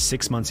sentenced to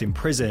 6 months in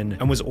prison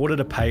and was ordered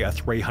to pay a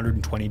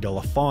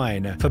 $320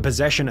 fine for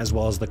possession as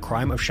well as the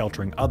crime of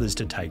sheltering others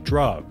to take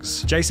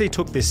drugs. JC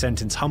took this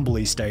sentence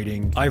humbly,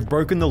 stating, "I've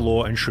broken the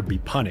law and should be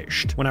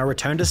punished. When I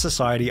return to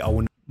society, I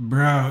will..."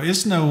 Bro,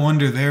 it's no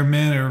wonder their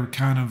men are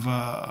kind of,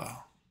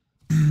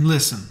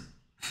 listen.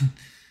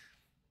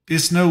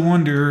 It's no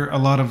wonder a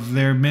lot of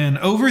their men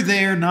over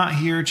there, not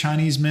here,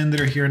 Chinese men that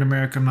are here in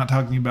America. I'm not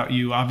talking about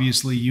you.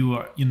 Obviously, you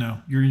are,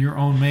 you're your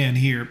own man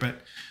here.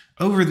 But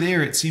over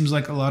there, it seems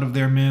like a lot of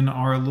their men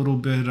are a little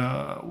bit,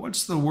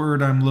 what's the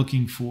word I'm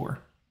looking for?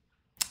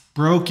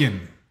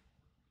 Broken.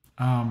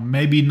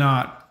 Maybe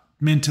not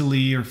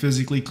mentally or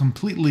physically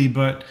completely,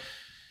 but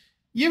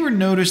you ever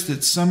notice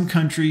that some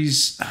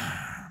countries,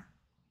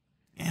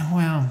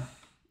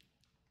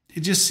 it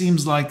just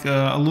seems like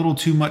a little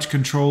too much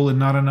control and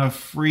not enough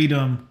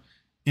freedom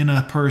in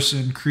a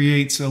person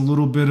creates a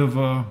little bit of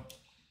a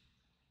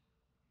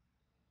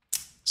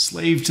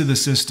slave to the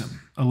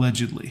system,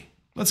 allegedly.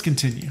 Let's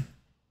continue.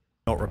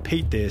 not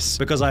repeat this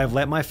because I have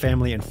let my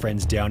family and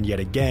friends down yet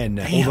again,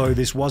 although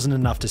this wasn't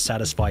enough to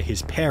satisfy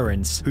his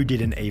parents, who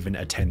didn't even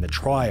attend the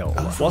trial.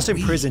 Whilst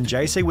in prison,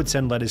 JC would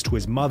send letters to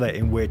his mother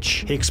in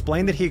which he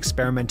explained that he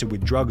experimented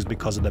with drugs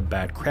because of the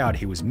bad crowd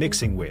he was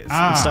mixing with,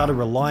 and started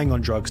relying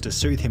on drugs to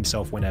soothe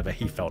himself whenever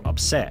he felt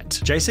upset.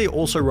 JC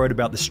also wrote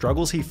about the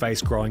struggles he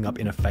faced growing up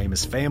in a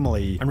famous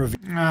family, and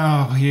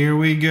oh, here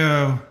we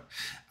go.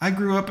 I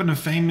grew up in a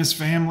famous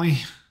family.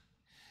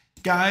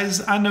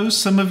 Guys, I know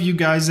some of you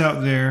guys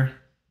out there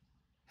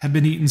have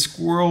been eating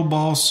squirrel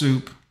ball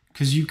soup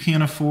because you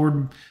can't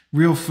afford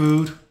real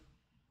food.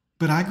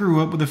 But I grew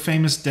up with a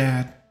famous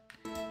dad.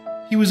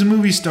 He was a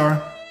movie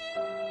star.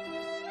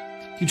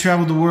 He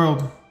traveled the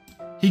world.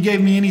 He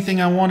gave me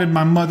anything I wanted.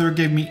 My mother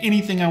gave me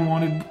anything I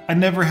wanted. I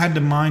never had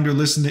to mind or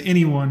listen to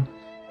anyone.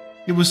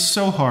 It was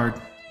so hard.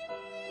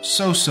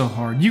 So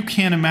hard. You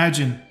can't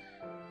imagine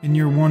in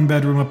your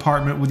one-bedroom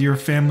apartment with your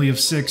family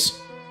of 6.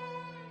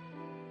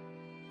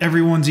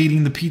 Everyone's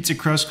eating the pizza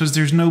crust because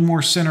there's no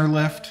more center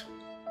left.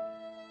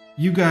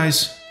 You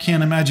guys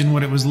can't imagine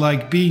what it was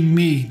like being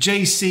me,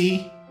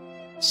 JC,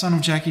 son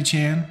of Jackie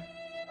Chan.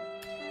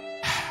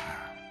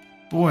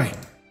 Boy.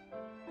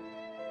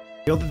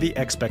 feel that the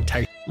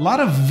expectation. A lot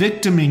of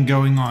victiming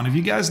going on. Have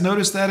you guys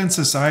noticed that in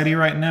society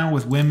right now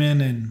with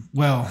women and,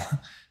 well,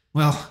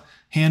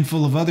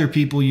 handful of other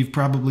people you've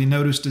probably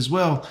noticed as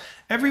well?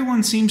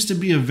 Everyone seems to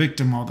be a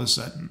victim all of a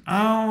sudden.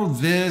 Oh,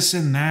 this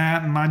and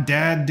that, and my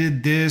dad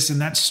did this, and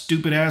that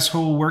stupid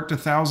asshole worked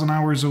 1,000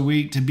 hours a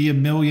week to be a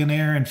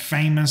millionaire and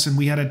famous, and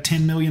we had a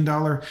 $10 million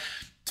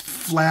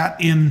flat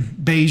in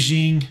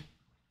Beijing.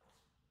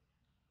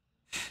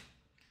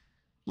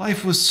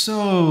 Life was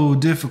so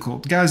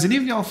difficult. Guys, any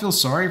of y'all feel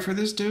sorry for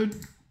this dude?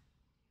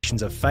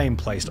 Of fame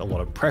placed a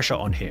lot of pressure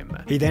on him.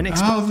 He then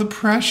the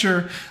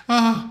pressure.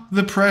 Oh,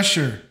 the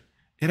pressure.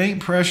 It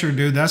ain't pressure,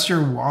 dude. That's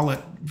your wallet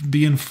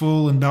being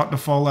full and about to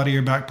fall out of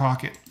your back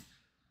pocket.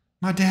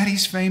 My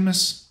daddy's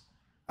famous.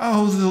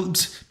 Oh,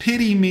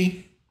 pity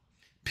me.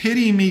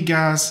 Pity me,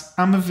 guys.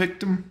 I'm a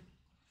victim.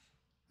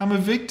 I'm a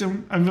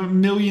victim. I've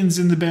millions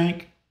in the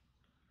bank.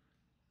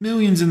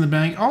 Millions in the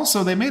bank.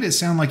 Also, they made it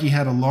sound like he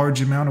had a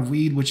large amount of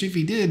weed, which if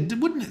he did,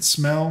 wouldn't it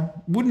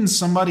smell? Wouldn't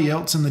somebody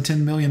else in the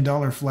 $10 million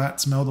flat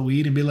smell the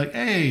weed and be like,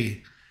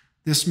 hey,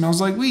 this smells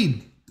like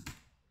weed?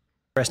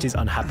 Expressed his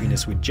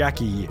unhappiness with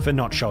Jackie for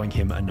not showing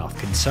him enough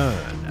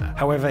concern.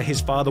 However, his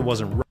father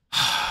wasn't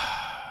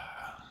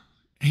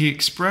He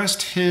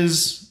expressed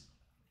his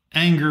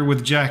anger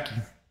with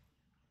Jackie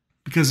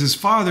because his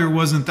father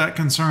wasn't that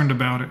concerned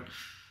about it.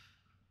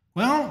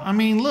 Well, I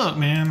mean, look,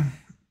 man.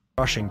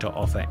 Rushing to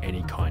offer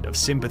any kind of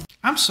sympathy.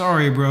 I'm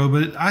sorry, bro,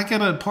 but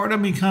part of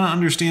me kind of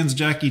understands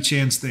Jackie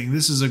Chan's thing.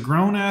 This is a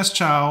grown-ass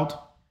child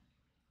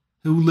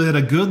who led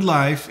a good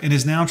life and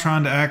is now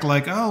trying to act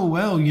like, oh,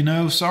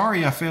 well,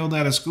 sorry I failed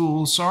out of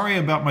school. Sorry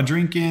about my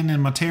drinking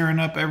and my tearing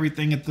up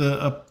everything at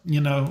the,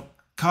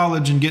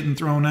 college and getting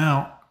thrown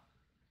out.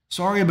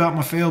 Sorry about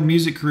my failed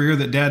music career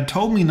that dad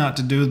told me not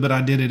to do, but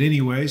I did it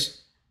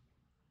anyways.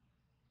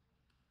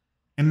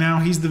 And now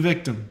he's the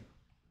victim.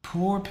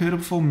 Poor,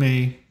 pitiful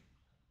me.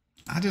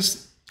 I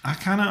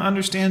kind of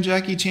understand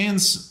Jackie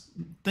Chan's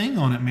thing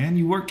on it, man.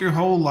 You worked your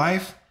whole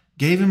life,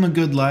 gave him a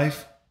good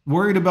life,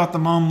 worried about the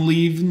mom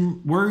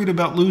leaving, worried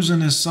about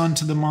losing his son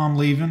to the mom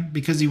leaving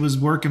because he was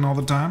working all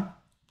the time.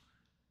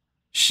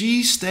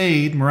 She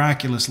stayed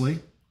miraculously,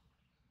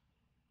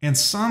 and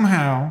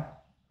somehow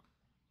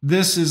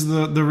this is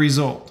the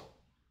result.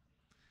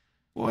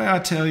 Boy, I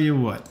tell you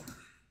what.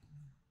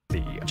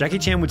 Jackie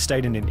Chan would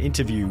state in an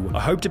interview,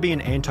 I hope to be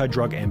an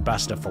anti-drug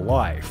ambassador for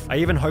life. I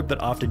even hope that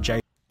after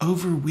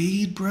over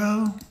weed,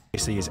 bro?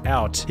 JC is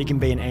out, he can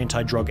be an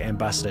anti-drug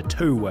ambassador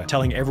too,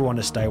 telling everyone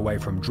to stay away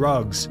from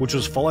drugs, which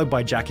was followed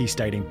by Jackie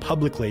stating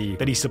publicly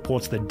that he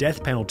supports the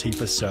death penalty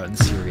for certain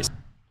serious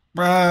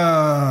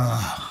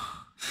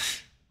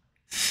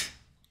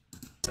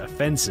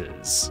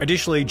offenses.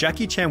 Additionally,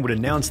 Jackie Chan would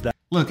announce that,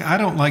 look, I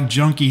don't like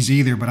junkies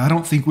either, but I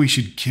don't think we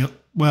should kill...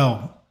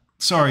 Well,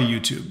 sorry,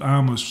 YouTube. I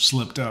almost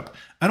slipped up.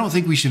 I don't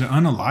think we should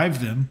unalive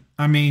them.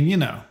 I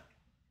mean,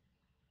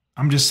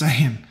 I'm just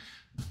saying...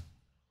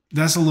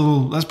 That's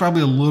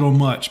probably a little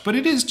much, but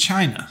it is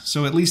China,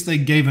 so at least they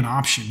gave an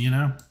option,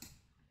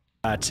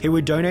 that he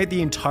would donate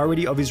the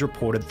entirety of his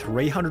reported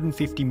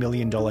 $350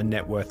 million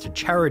net worth to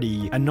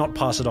charity and not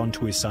pass it on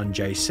to his son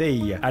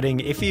JC,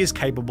 adding, if he is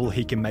capable,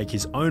 he can make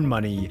his own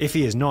money. If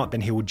he is not, then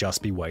he will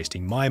just be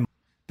wasting my money.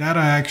 That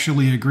I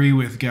actually agree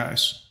with,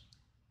 guys.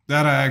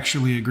 That I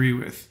actually agree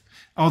with.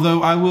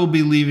 Although I will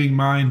be leaving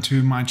mine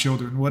to my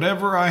children.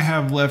 Whatever I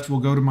have left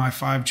will go to my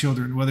 5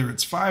 children. Whether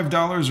it's $5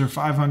 or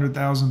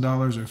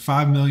 $500,000 or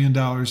 $5 million,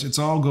 it's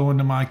all going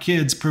to my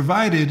kids,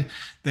 provided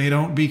they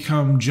don't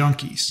become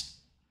junkies.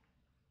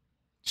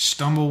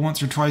 Stumble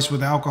once or twice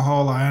with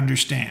alcohol, I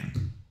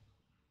understand.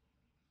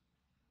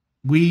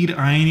 Weed,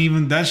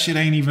 that shit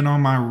ain't even on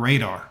my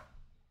radar.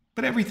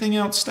 But everything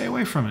else, stay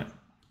away from it.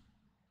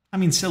 I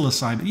mean,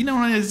 psilocybin. You know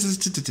what it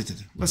is?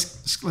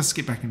 Let's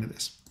get back into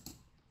this.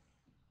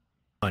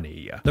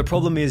 money. The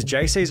problem is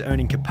JC's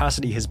earning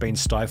capacity has been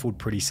stifled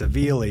pretty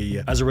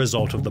severely as a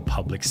result of the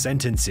public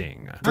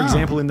sentencing. For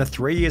example, in the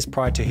 3 years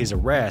prior to his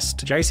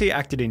arrest, JC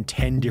acted in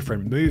 10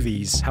 different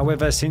movies.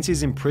 However, since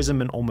his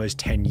imprisonment almost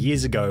 10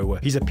 years ago,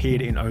 he's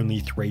appeared in only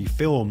 3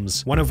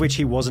 films, one of which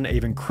he wasn't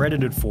even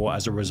credited for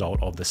as a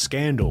result of the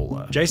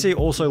scandal. JC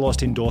also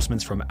lost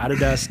endorsements from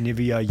Adidas,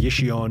 Nivea,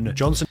 Yishion,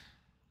 Johnson.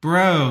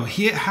 Bro,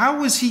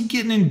 how was he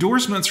getting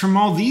endorsements from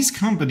all these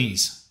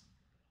companies?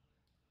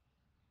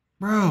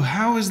 Bro,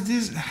 how is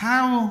this?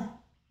 How?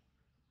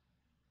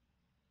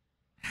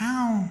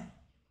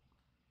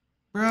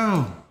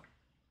 Bro.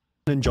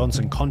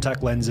 Johnson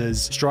contact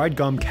lenses, Stride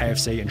Gum,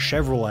 KFC, and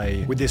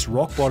Chevrolet with this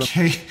rock bottom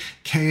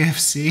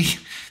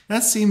KFC?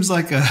 That seems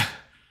like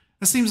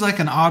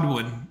an odd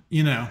one,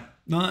 you know.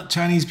 Not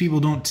Chinese people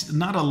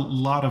not a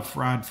lot of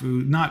fried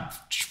food.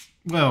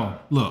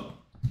 Look.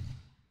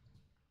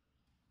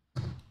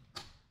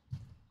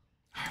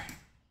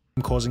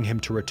 causing him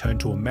to return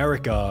to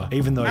America,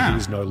 even though he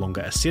was no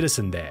longer a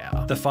citizen there.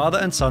 The father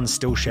and son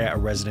still share a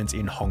residence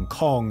in Hong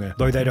Kong,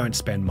 though they don't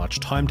spend much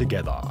time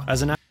together.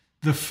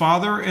 The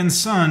father and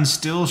son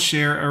still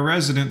share a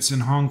residence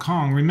in Hong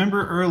Kong.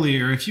 Remember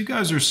earlier, if you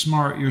guys are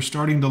smart, you're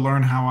starting to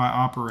learn how I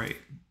operate.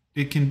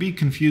 It can be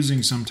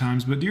confusing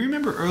sometimes, but do you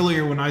remember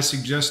earlier when I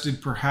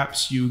suggested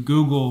perhaps you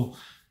Google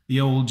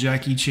the old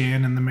Jackie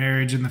Chan and the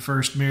marriage and the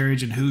first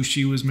marriage and who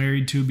she was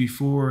married to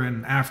before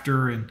and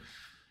after, and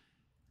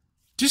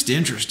just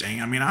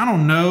interesting. I mean, I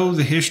don't know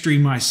the history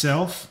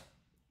myself,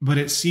 but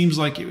it seems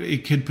like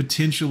it could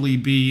potentially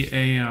be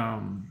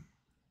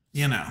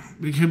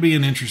it could be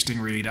an interesting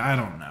read. I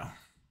don't know.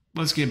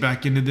 Let's get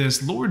back into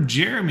this. Lord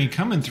Jeremy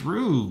coming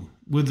through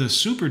with a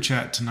super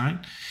chat tonight.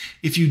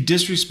 If you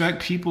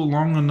disrespect people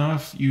long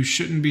enough, you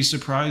shouldn't be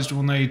surprised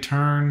when they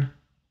turn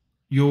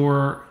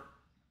your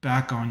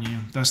back on you.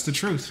 That's the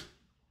truth.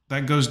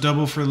 That goes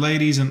double for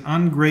ladies and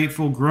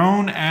ungrateful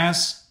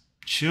grown-ass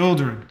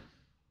children.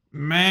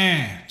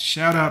 Man,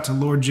 shout out to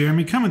Lord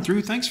Jeremy coming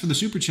through. Thanks for the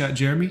super chat,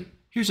 Jeremy.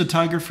 Here's a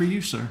tiger for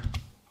you, sir.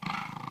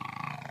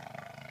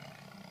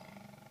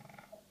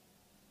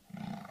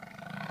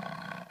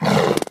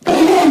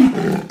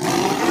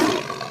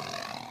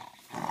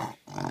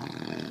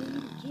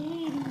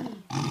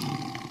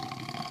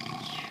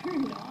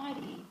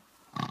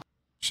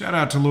 Shout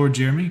out to Lord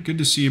Jeremy. Good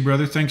to see you,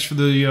 brother. Thanks for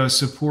the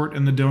support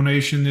and the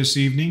donation this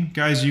evening.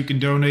 Guys, you can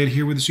donate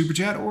here with the Super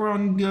Chat or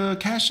on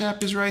Cash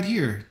App is right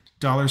here.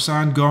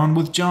 $ Gone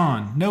with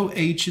John. No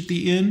H at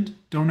the end.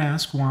 Don't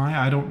ask why.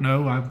 I don't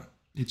know.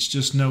 It's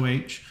just no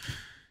H.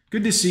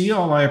 Good to see you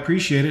all. I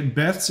appreciate it.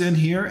 Beth's in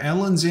here.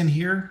 Ellen's in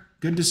here.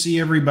 Good to see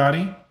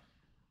everybody.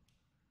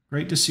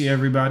 Great to see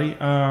everybody.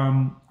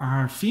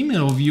 Our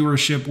female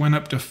viewership went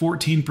up to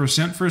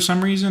 14% for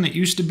some reason. It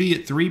used to be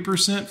at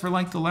 3% for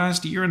like the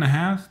last year and a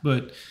half,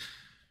 but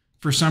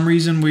for some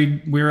reason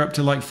we're up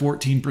to like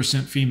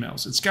 14%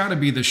 females. It's got to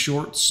be the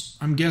shorts,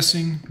 I'm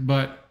guessing,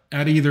 but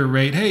at either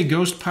rate, hey,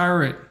 Ghost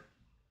Pirate,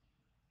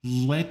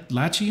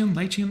 Lachian,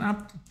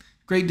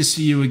 great to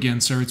see you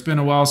again, sir. It's been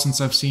a while since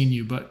I've seen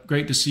you, but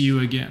great to see you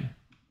again.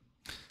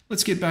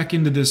 Let's get back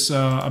into this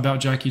about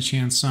Jackie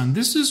Chan's son.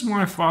 This is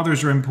why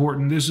fathers are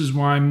important. This is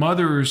why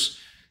mothers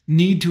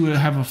need to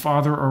have a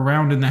father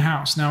around in the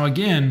house. Now,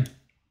 again,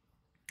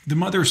 the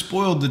mother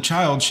spoiled the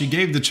child. She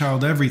gave the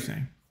child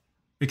everything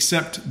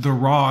except the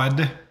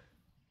rod,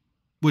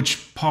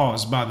 which,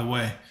 pause, by the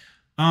way.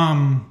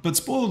 But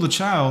spoil the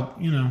child,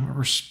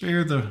 or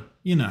spare the,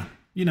 you know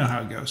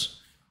how it goes.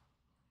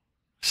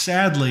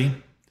 Sadly,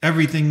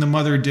 everything the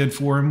mother did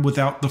for him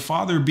without the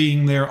father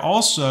being there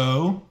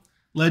also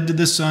led to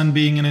the son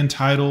being an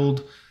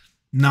entitled,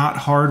 not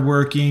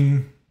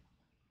hardworking,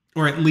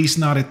 or at least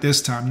not at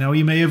this time. Now,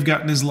 he may have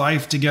gotten his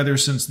life together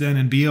since then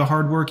and be a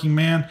hardworking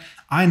man.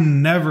 I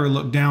never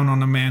look down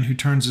on a man who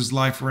turns his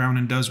life around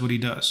and does what he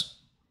does.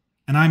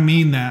 And I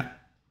mean that.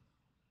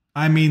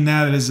 I mean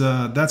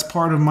that that's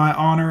part of my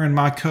honor and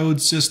my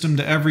code system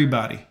to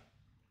everybody.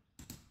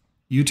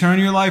 You turn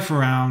your life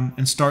around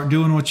and start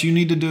doing what you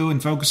need to do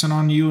and focusing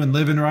on you and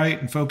living right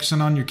and focusing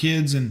on your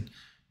kids and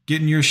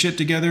getting your shit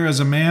together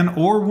as a man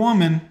or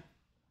woman,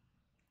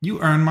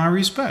 you earn my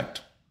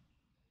respect.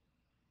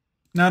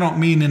 Now, I don't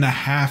mean in a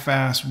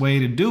half-ass way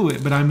to do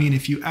it, but I mean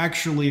if you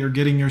actually are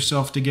getting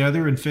yourself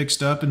together and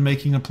fixed up and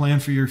making a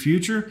plan for your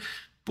future,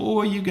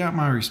 boy, you got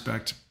my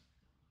respect.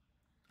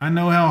 I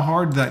know how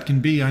hard that can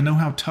be. I know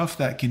how tough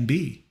that can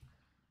be.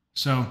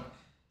 So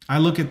I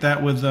look at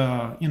that with,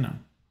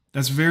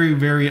 that's very,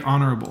 very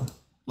honorable.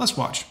 Let's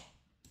watch.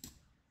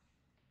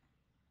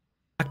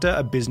 Actor,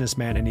 a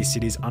businessman, and his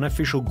city's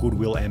unofficial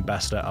goodwill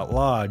ambassador at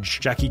large,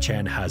 Jackie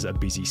Chan has a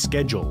busy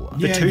schedule.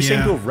 The two seem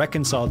to have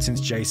reconciled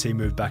since JC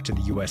moved back to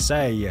the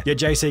USA, yet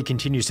JC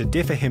continues to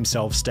differ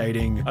himself,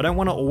 stating, "I don't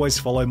want to always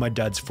follow my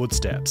dad's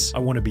footsteps. I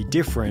want to be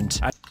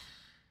different."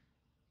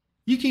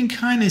 You can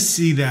kind of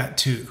see that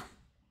too.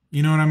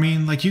 You know what I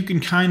mean? Like, you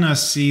can kind of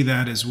see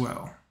that as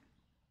well.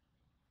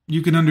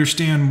 You can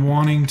understand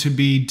wanting to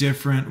be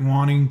different,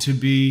 wanting to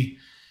be,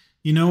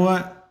 you know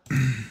what?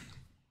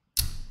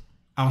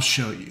 I'll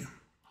show you.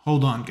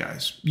 Hold on,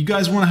 guys. You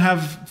guys want to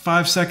have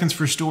 5 seconds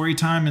for story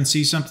time and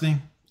see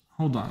something?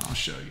 Hold on, I'll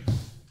show you.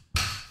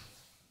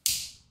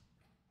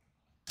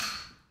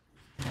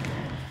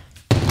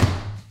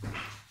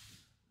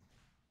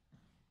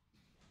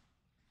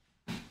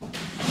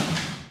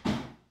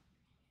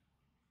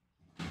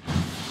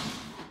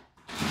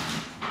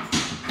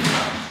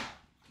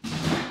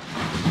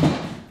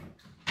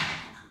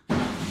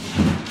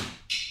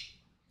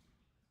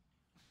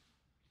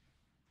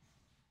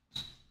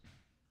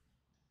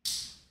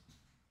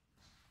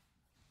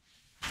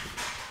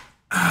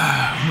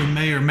 We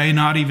may or may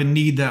not even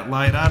need that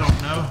light. I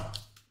don't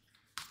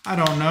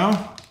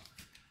know.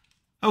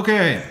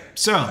 Okay,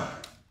 so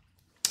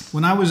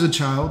when I was a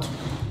child,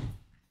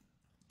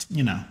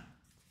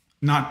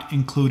 not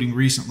including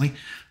recently,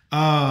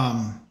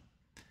 my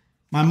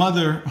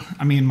grandmother,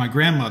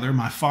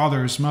 my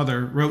father's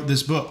mother, wrote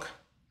this book,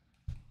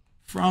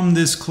 From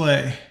This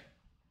Clay.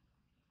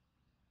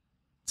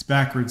 It's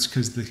backwards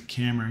because the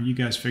camera, you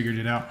guys figured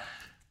it out.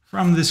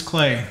 From This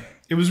Clay.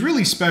 It was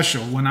really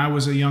special when I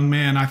was a young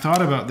man. I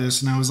thought about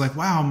this and I was like,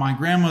 wow, my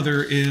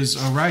grandmother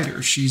is a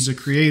writer. She's a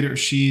creator.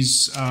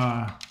 She's,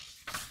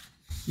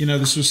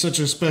 this was such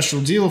a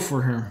special deal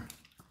for her.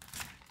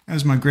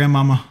 As my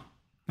grandmama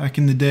back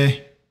in the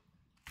day.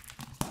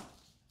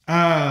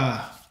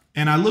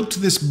 And I looked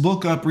this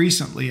book up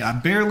recently. I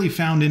barely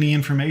found any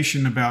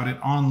information about it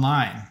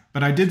online,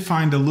 but I did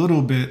find a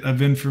little bit of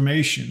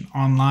information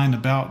online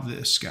about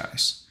this,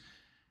 guys.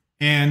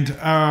 And,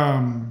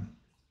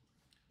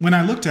 when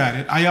I looked at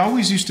it, I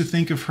always used to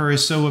think of her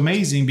as so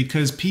amazing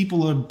because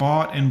people had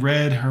bought and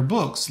read her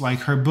books. Like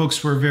her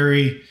books were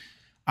very,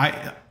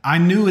 I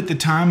knew at the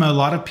time a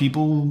lot of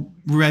people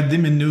read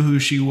them and knew who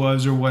she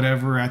was or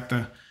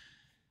whatever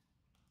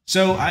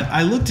so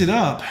I looked it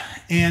up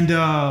and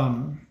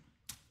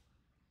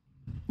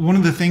one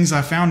of the things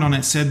I found on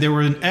it said there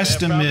were an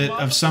estimate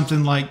of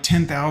something like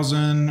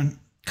 10,000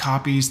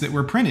 copies that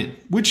were printed,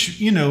 which,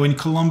 in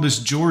Columbus,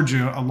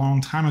 Georgia, a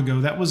long time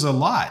ago, that was a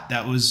lot.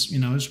 That was, it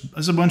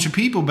was a bunch of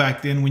people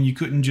back then when you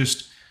couldn't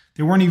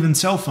there weren't even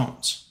cell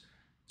phones.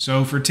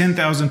 So for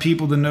 10,000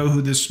 people to know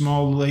who this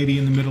small lady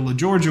in the middle of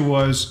Georgia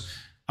was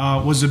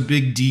a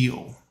big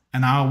deal.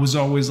 And I was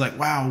always like,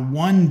 wow,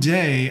 one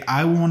day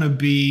I want to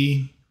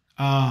be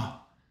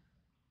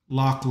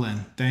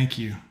Lachlan. Thank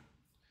you.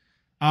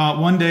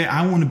 One day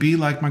I want to be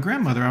like my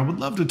grandmother. I would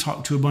love to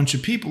talk to a bunch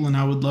of people and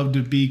I would love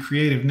to be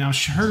creative. Now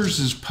hers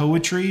is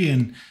poetry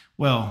and,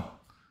 well,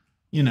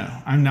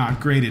 I'm not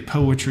great at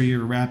poetry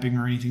or rapping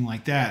or anything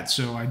like that.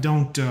 So I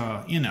don't,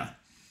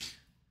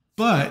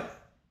 but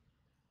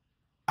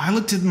I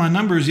looked at my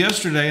numbers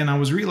yesterday and I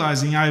was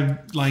realizing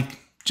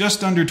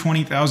just under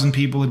 20,000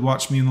 people had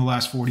watched me in the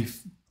last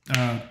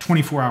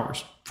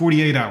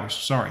 48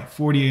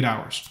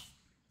 hours.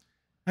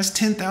 That's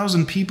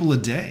 10,000 people a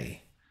day.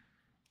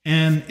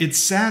 And it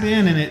sat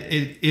in and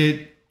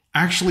it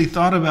actually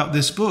thought about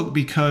this book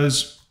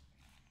because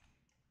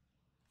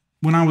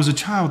when I was a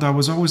child, I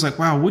was always like,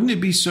 wow, wouldn't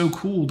it be so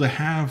cool to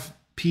have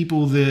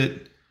people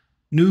that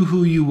knew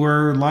who you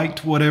were,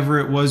 liked whatever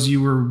it was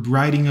you were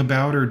writing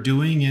about or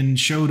doing and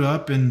showed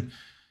up and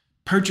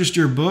purchased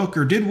your book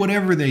or did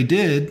whatever they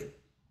did,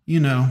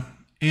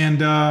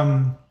 and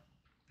I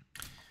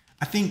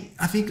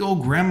think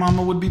old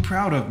grandmama would be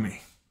proud of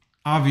me.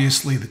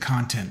 Obviously, the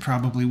content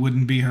probably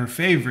wouldn't be her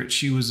favorite.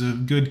 She was a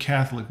good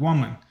Catholic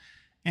woman,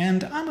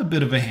 and I'm a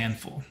bit of a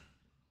handful.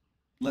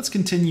 Let's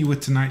continue with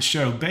tonight's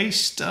show.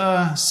 Based,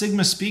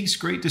 Sigma Speaks,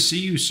 great to see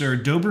you, sir.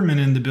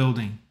 Doberman in the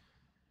building.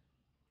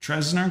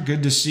 Tresner,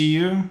 good to see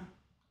you.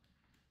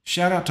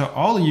 Shout out to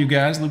all of you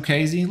guys.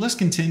 Lucchese, let's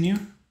continue.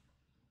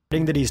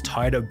 That he's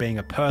tired of being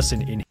a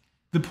person in.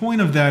 The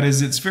point of that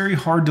is it's very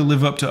hard to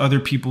live up to other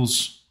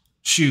people's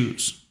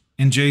shoes.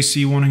 And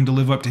JC wanting to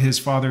live up to his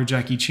father,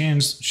 Jackie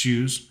Chan's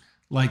shoes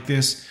like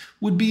this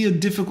would be a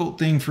difficult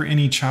thing for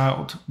any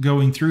child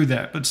going through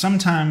that. But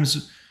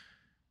sometimes,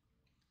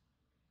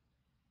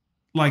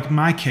 like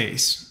my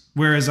case,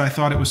 whereas I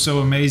thought it was so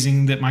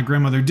amazing that my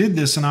grandmother did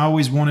this and I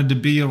always wanted to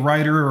be a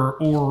writer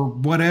or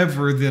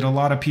whatever that a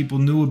lot of people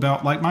knew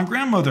about, like my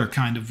grandmother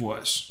kind of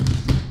was.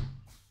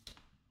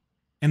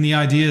 And the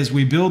idea is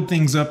we build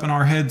things up in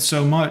our head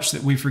so much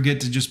that we forget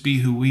to just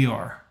be who we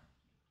are.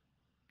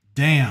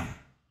 Damn.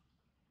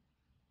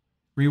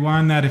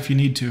 Rewind that if you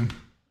need to.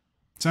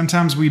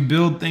 Sometimes we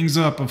build things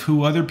up of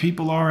who other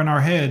people are in our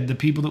head, the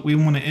people that we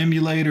want to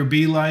emulate or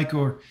be like,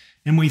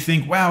 and we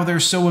think, wow, they're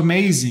so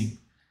amazing.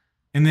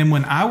 And then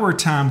when our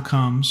time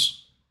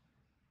comes,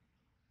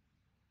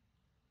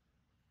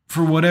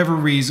 for whatever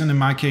reason, in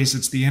my case,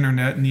 it's the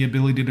internet and the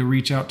ability to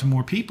reach out to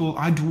more people,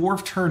 I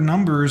dwarfed her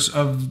numbers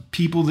of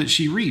people that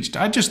she reached.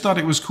 I just thought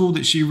it was cool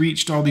that she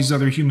reached all these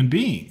other human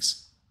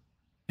beings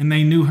and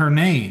they knew her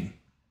name.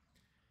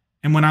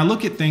 And when I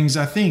look at things,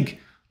 I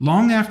think,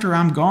 long after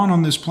I'm gone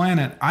on this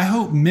planet, I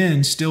hope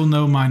men still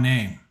know my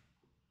name.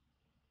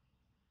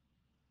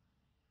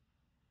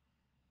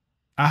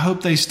 I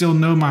hope they still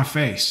know my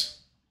face.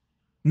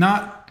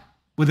 Not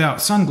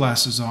without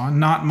sunglasses on,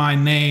 not my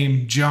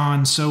name,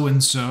 John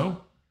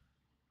so-and-so,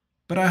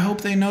 But I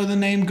hope they know the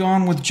name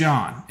Gone with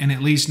John and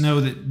at least know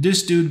that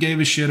this dude gave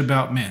a shit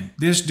about men.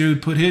 This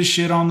dude put his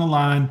shit on the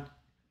line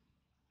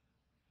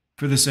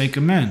for the sake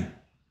of men.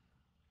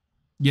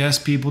 Yes,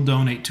 people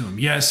donate to him.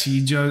 Yes,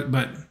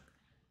 but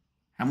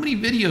how many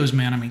videos,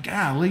 man? I mean,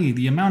 golly,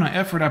 the amount of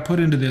effort I put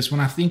into this when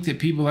I think that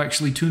people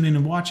actually tune in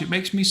and watch it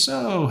makes me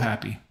so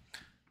happy.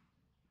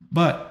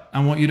 But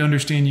I want you to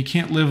understand you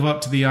can't live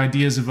up to the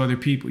ideas of other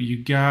people.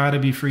 You gotta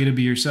be free to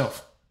be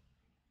yourself.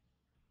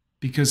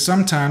 Because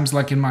sometimes,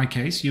 like in my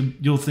case,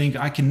 you'll think,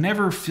 I can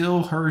never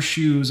fill her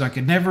shoes. I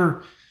could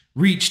never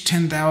reach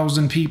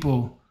 10,000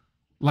 people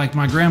like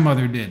my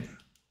grandmother did.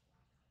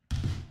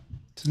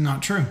 It's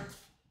not true.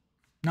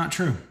 Not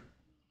true.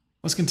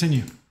 Let's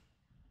continue.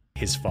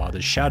 His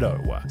father's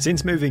shadow.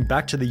 Since moving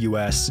back to the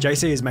US,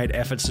 JC has made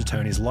efforts to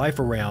turn his life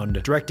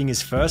around, directing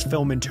his first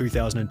film in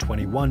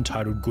 2021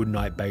 titled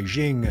Goodnight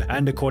Beijing,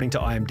 and according to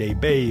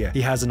IMDb,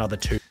 he has another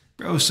 2.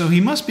 Bro, so he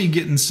must be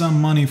getting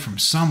some money from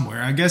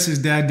somewhere. I guess his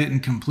dad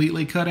didn't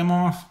completely cut him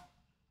off.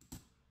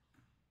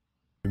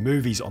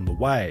 Movies on the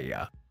way.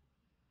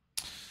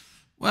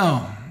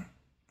 Well,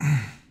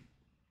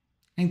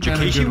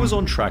 Jakishi was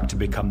on track to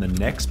become the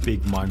next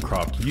big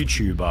Minecraft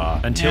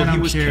YouTuber until he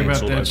was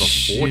cancelled over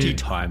 40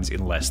 times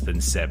in less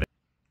than 7.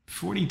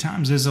 40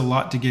 times is a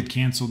lot to get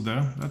canceled,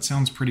 though. That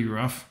sounds pretty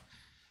rough.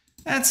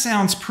 That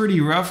sounds pretty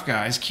rough,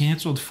 guys.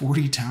 Canceled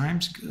 40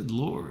 times? Good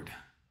Lord.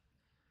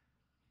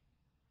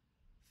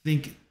 I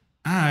think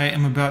I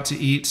am about to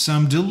eat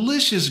some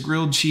delicious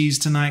grilled cheese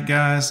tonight,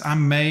 guys. I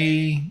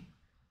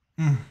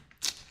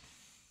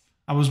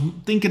was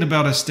thinking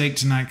about a steak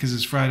tonight because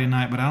it's Friday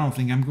night, but I don't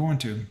think I'm going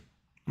to.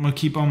 I'm going to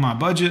keep on my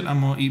budget.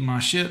 I'm going to eat my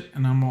shit,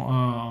 and I'm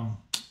going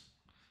to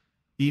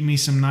eat me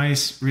some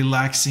nice,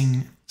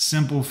 relaxing,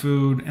 simple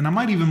food. And I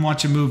might even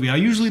watch a movie. I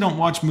usually don't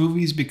watch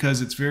movies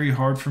because it's very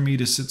hard for me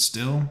to sit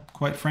still,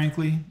 quite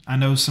frankly. I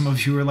know some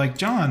of you are like,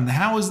 John,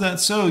 how is that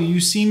so? You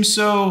seem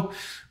so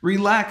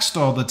relaxed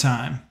all the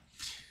time.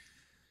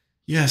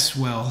 Yes,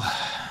 well,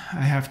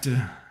 I have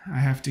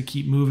to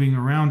keep moving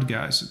around,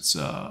 guys. It's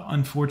an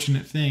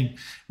unfortunate thing.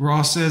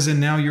 Raw says, and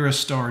now you're a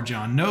star,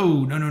 John.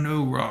 No,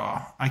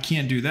 Raw. I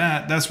can't do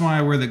that. That's why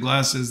I wear the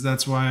glasses.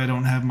 That's why I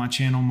don't have my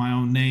channel, my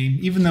own name.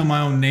 Even though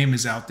my own name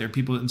is out there,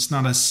 people, it's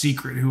not a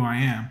secret who I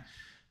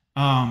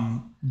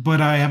am. But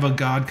I have a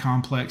God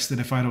complex that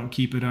if I don't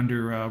keep it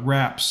under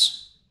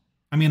wraps,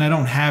 I mean, I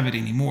don't have it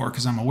anymore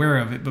because I'm aware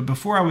of it. But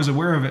before I was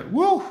aware of it,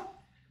 woo,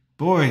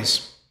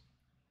 boys,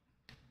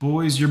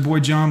 your boy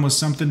John was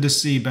something to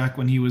see back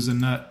when he was a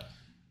nut.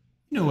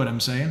 You know what I'm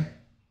saying?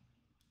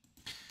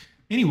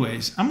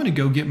 Anyways, I'm going to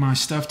go get my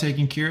stuff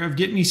taken care of.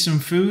 Get me some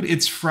food.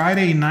 It's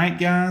Friday night,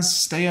 guys.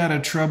 Stay out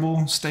of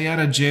trouble. Stay out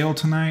of jail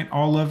tonight,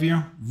 all of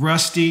you.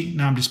 Rusty.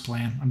 No, I'm just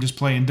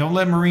playing. Don't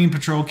let Marine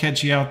Patrol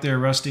catch you out there,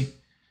 Rusty.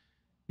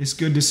 It's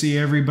good to see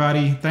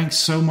everybody. Thanks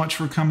so much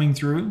for coming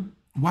through.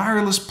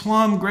 Wireless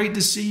Plum, great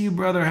to see you,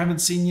 brother.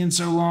 Haven't seen you in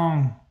so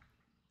long.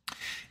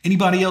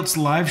 Anybody else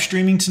live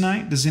streaming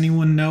tonight? Does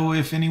anyone know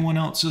if anyone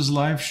else is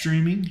live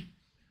streaming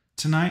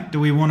tonight? Do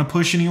we want to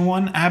push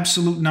anyone?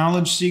 Absolute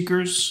Knowledge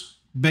Seekers,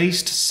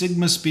 Based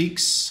Sigma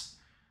Speaks.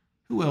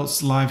 Who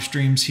else live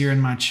streams here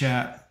in my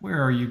chat?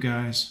 Where are you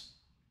guys?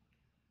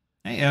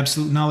 Hey,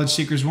 Absolute Knowledge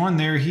Seekers 1,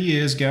 there he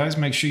is, guys.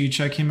 Make sure you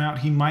check him out.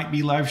 He might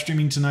be live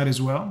streaming tonight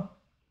as well.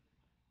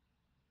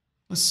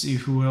 Let's see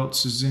who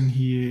else is in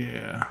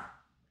here.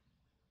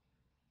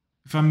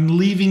 If I'm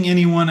leaving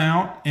anyone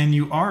out and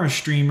you are a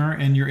streamer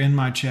and you're in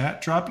my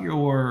chat, drop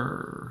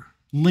your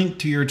link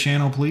to your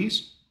channel,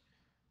 please.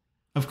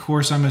 Of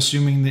course, I'm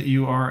assuming that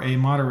you are a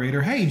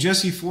moderator. Hey,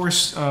 Jesse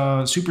Force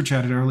super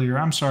chatted earlier.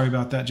 I'm sorry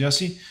about that,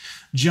 Jesse.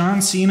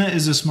 John Cena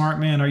is a smart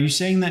man. Are you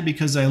saying that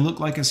because I look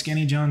like a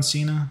skinny John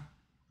Cena?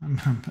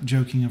 I'm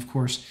joking, of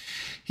course.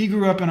 He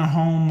grew up in a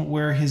home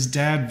where his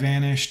dad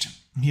vanished.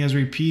 He has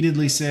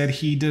repeatedly said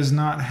he does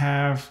not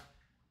have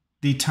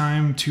the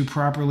time to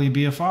properly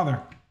be a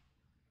father.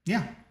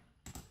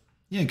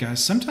 Yeah,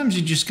 guys, sometimes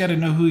you just got to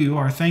know who you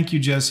are. Thank you,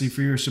 Jesse,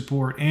 for your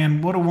support.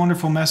 And what a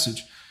wonderful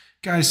message.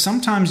 Guys,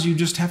 sometimes you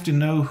just have to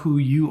know who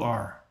you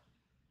are.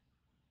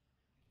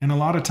 And a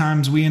lot of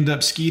times we end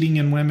up skeeting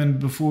in women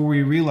before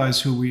we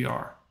realize who we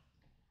are.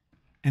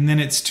 And then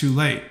it's too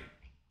late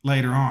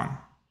later on.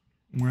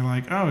 We're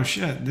like, oh,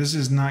 shit, this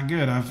is not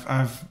good.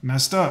 I've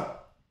messed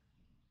up.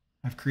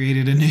 I've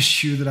created an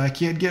issue that I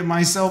can't get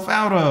myself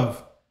out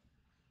of.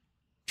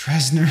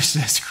 Tresner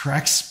says,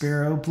 crack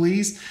Sparrow,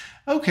 please.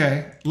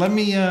 Okay, let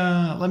me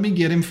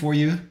get him for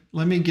you.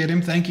 Let me get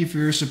him. Thank you for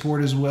your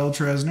support as well,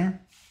 Tresner.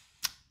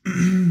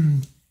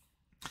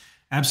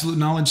 Absolute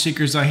Knowledge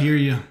Seekers, I hear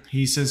you.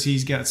 He says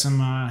he's got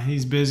some,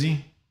 he's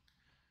busy.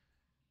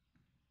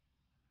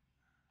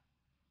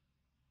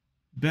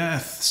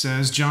 Beth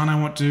says, John, I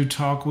want to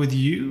talk with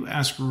you.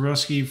 Ask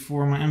Rusky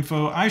for my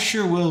info. I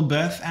sure will,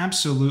 Beth.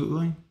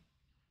 Absolutely.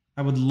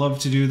 I would love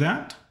to do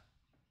that.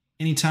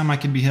 Anytime I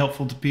can be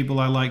helpful to people,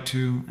 I like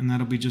to, and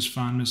that'll be just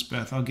fine, Miss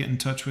Beth. I'll get in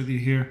touch with you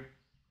here.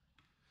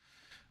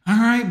 All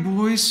right,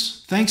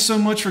 boys. Thanks so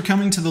much for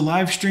coming to the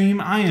live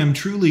stream. I am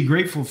truly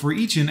grateful for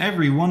each and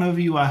every one of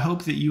you. I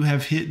hope that you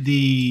have hit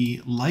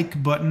the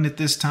like button at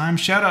this time.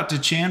 Shout out to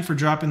Chan for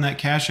dropping that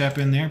Cash App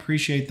in there.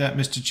 Appreciate that,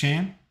 Mr.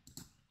 Chan.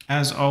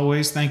 As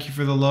always, thank you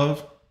for the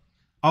love.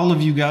 All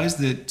of you guys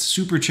that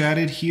super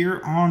chatted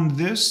here on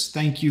this,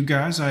 thank you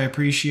guys. I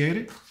appreciate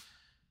it.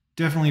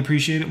 Definitely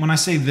appreciate it. When I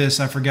say this,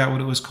 I forgot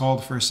what it was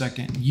called for a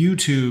second.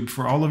 YouTube,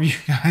 for all of you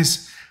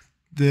guys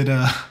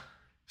that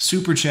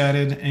super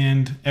chatted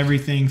and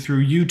everything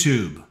through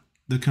YouTube,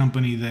 the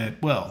company that,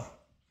 well,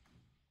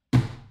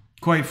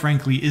 quite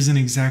frankly, isn't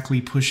exactly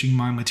pushing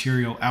my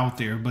material out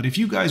there. But if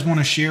you guys want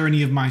to share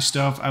any of my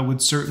stuff, I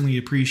would certainly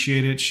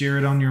appreciate it. Share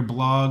it on your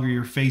blog or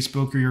your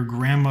Facebook or your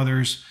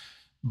grandmother's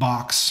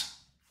box.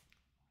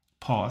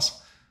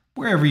 Pause.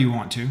 Wherever you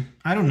want to.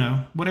 I don't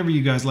know. Whatever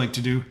you guys like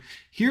to do.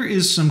 Here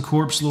is some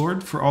Corpse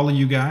Lord for all of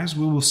you guys.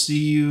 We will see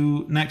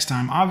you next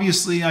time.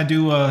 Obviously, I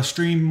do a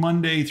stream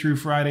Monday through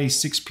Friday,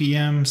 6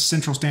 p.m.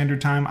 Central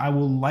Standard Time. I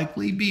will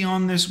likely be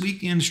on this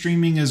weekend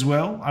streaming as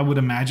well. I would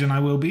imagine I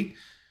will be.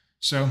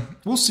 So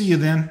we'll see you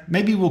then.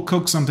 Maybe we'll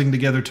cook something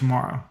together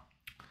tomorrow.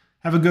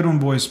 Have a good one,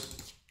 boys.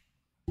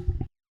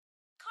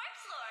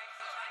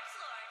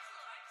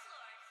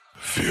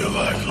 Feel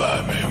like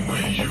lying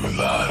when you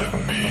lie to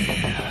me.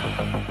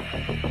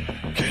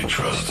 Can't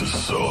trust a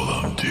soul,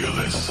 I'm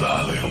dealing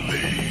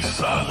silently,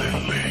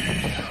 silently.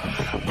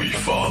 We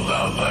fall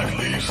out like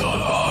leaves on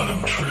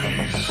autumn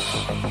trees.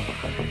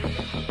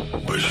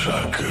 Wish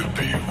I could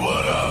be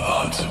what I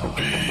ought to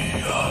be,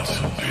 ought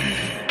to be.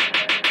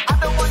 I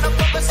don't wanna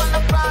focus on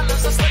the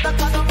problems, instead I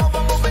gotta move,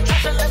 I'm moving,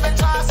 trash and living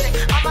toxic.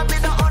 I'ma be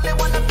the only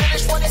one to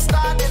finish what it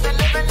started. The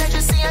living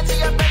legacy until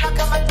you're better,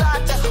 come a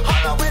doctor.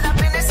 Hold on, when I've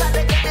been inside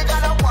the game, you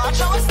gotta watch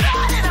how it's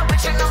started. I'm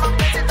reaching on my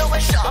bed, though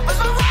it's sharp as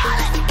my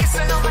wallet.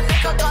 Kissing on my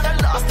neck, I got her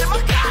lost in my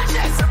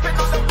conscience. Sipping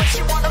on the way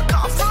she wanna go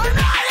for a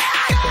night.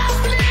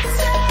 Please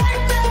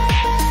take me.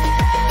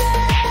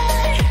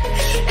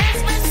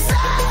 It's been so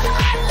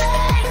hot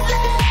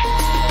lately.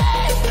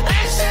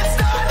 This shit's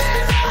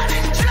starting on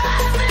and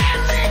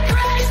driving me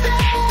crazy.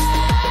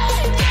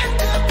 Get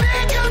the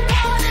bigger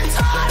part, it's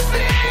hard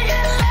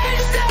being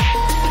lazy.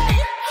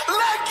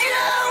 Like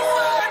you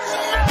would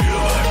know.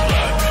 Feel like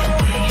lying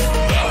when you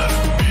lie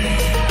to me.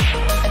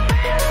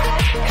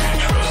 Can't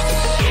trust a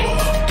soul,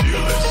 I'm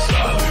dealing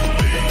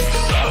silently,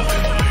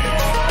 silently.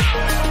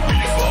 We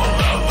fall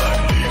out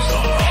like leaves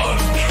on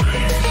autumn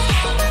trees.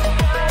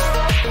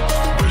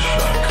 Wish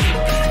I could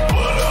be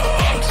what I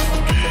ought to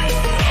be,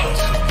 ought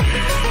to be.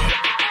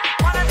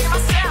 Wanna be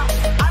myself.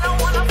 I don't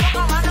wanna fuck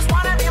around, just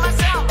wanna be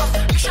myself.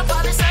 You should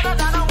probably settle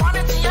down, I want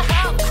it to your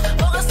help.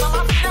 Focus on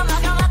my freedom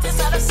like I'm not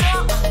inside a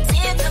cell.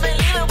 See it to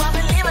believe it while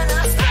believing in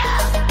a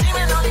spell.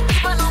 Demon only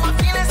people know my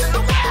feelings in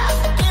the well.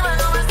 Even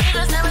though my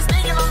secrets never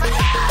sneaking on the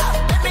hell.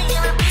 Let me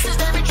give it pieces,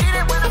 they be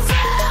treated when I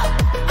fell.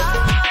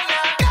 Oh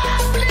yeah,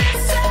 God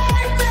please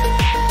save me.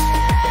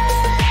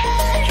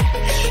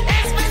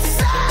 It's been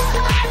so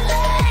hot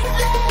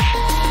lately.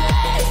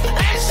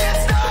 This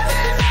shit's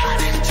starting on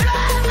and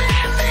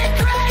driving me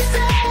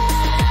crazy.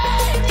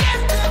 Get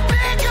the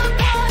bigger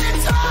part,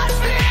 it's hard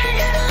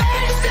being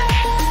lazy.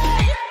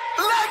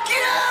 Like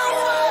you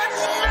would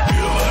know.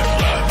 Feel like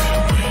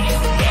lying when you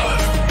lie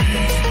to me.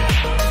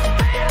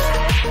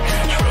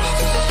 Can't trust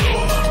a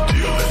soul, I'm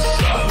dealing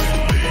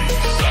silently,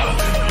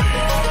 silently.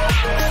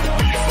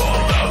 We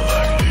fall out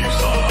like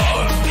leaves on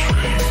autumn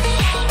trees.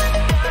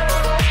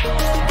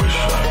 Wish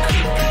I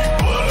could be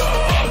what I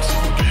ought to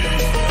be,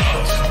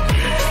 ought to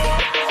be.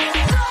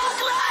 Talk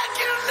like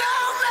you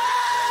know me.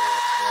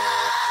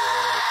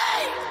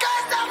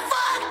 'Cause the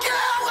fuck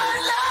you were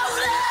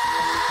lonely.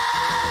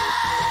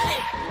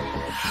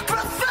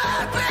 Prefer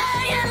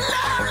being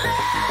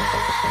lonely.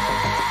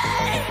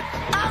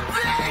 I've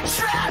been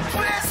trapped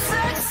with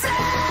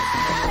success.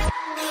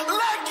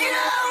 Like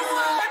you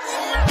would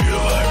know.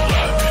 Feel like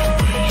lying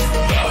when you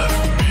lie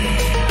to me.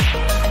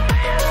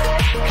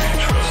 Can't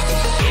trust a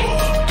soul,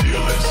 I'm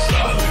dealing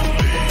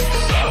silently,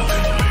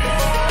 silently.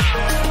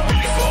 We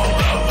fall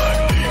out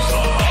like leaves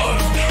on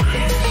autumn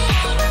trees.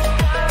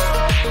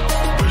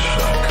 Wish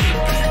I could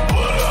be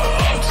what I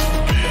ought to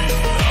be,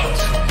 ought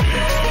to be.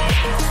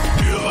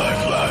 Feel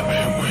like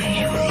lying when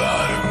you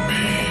lie to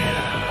me.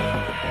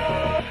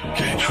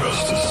 Can't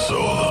trust a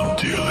soul, I'm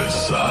dealing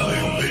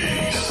silently,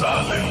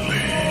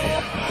 silently.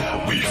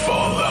 We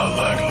fall out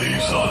like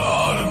leaves on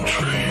autumn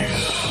trees.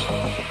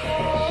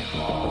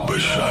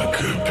 Wish I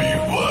could be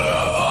what I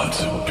ought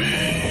to be,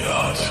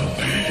 ought to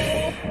be.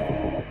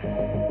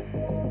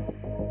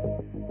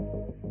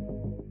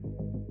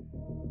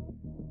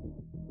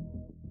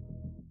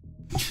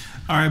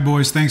 All right,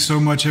 boys. Thanks so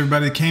much,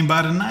 everybody that came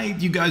by tonight.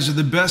 You guys are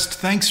the best.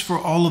 Thanks for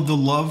all of the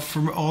love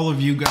from all of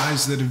you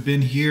guys that have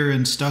been here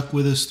and stuck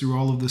with us through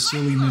all of the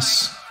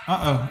silliness.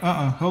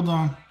 Hold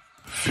on.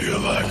 Feel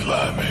like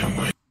lying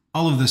when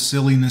All of the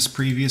silliness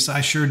previous.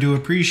 I sure do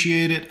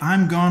appreciate it.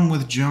 I'm gone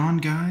with John,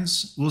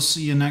 guys. We'll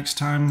see you next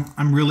time.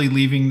 I'm really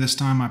leaving this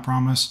time, I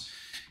promise.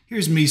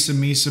 Here's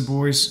Misa,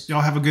 boys. Y'all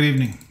have a good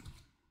evening.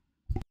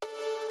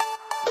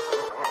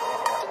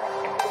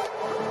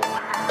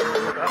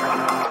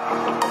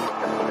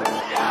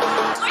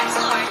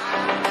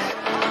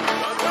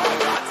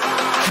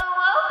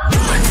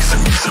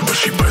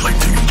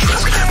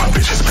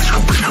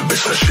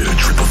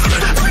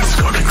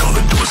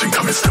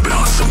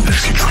 What's up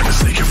next? You trying to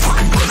snake your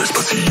fucking brothers,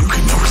 but see you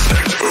can no respect.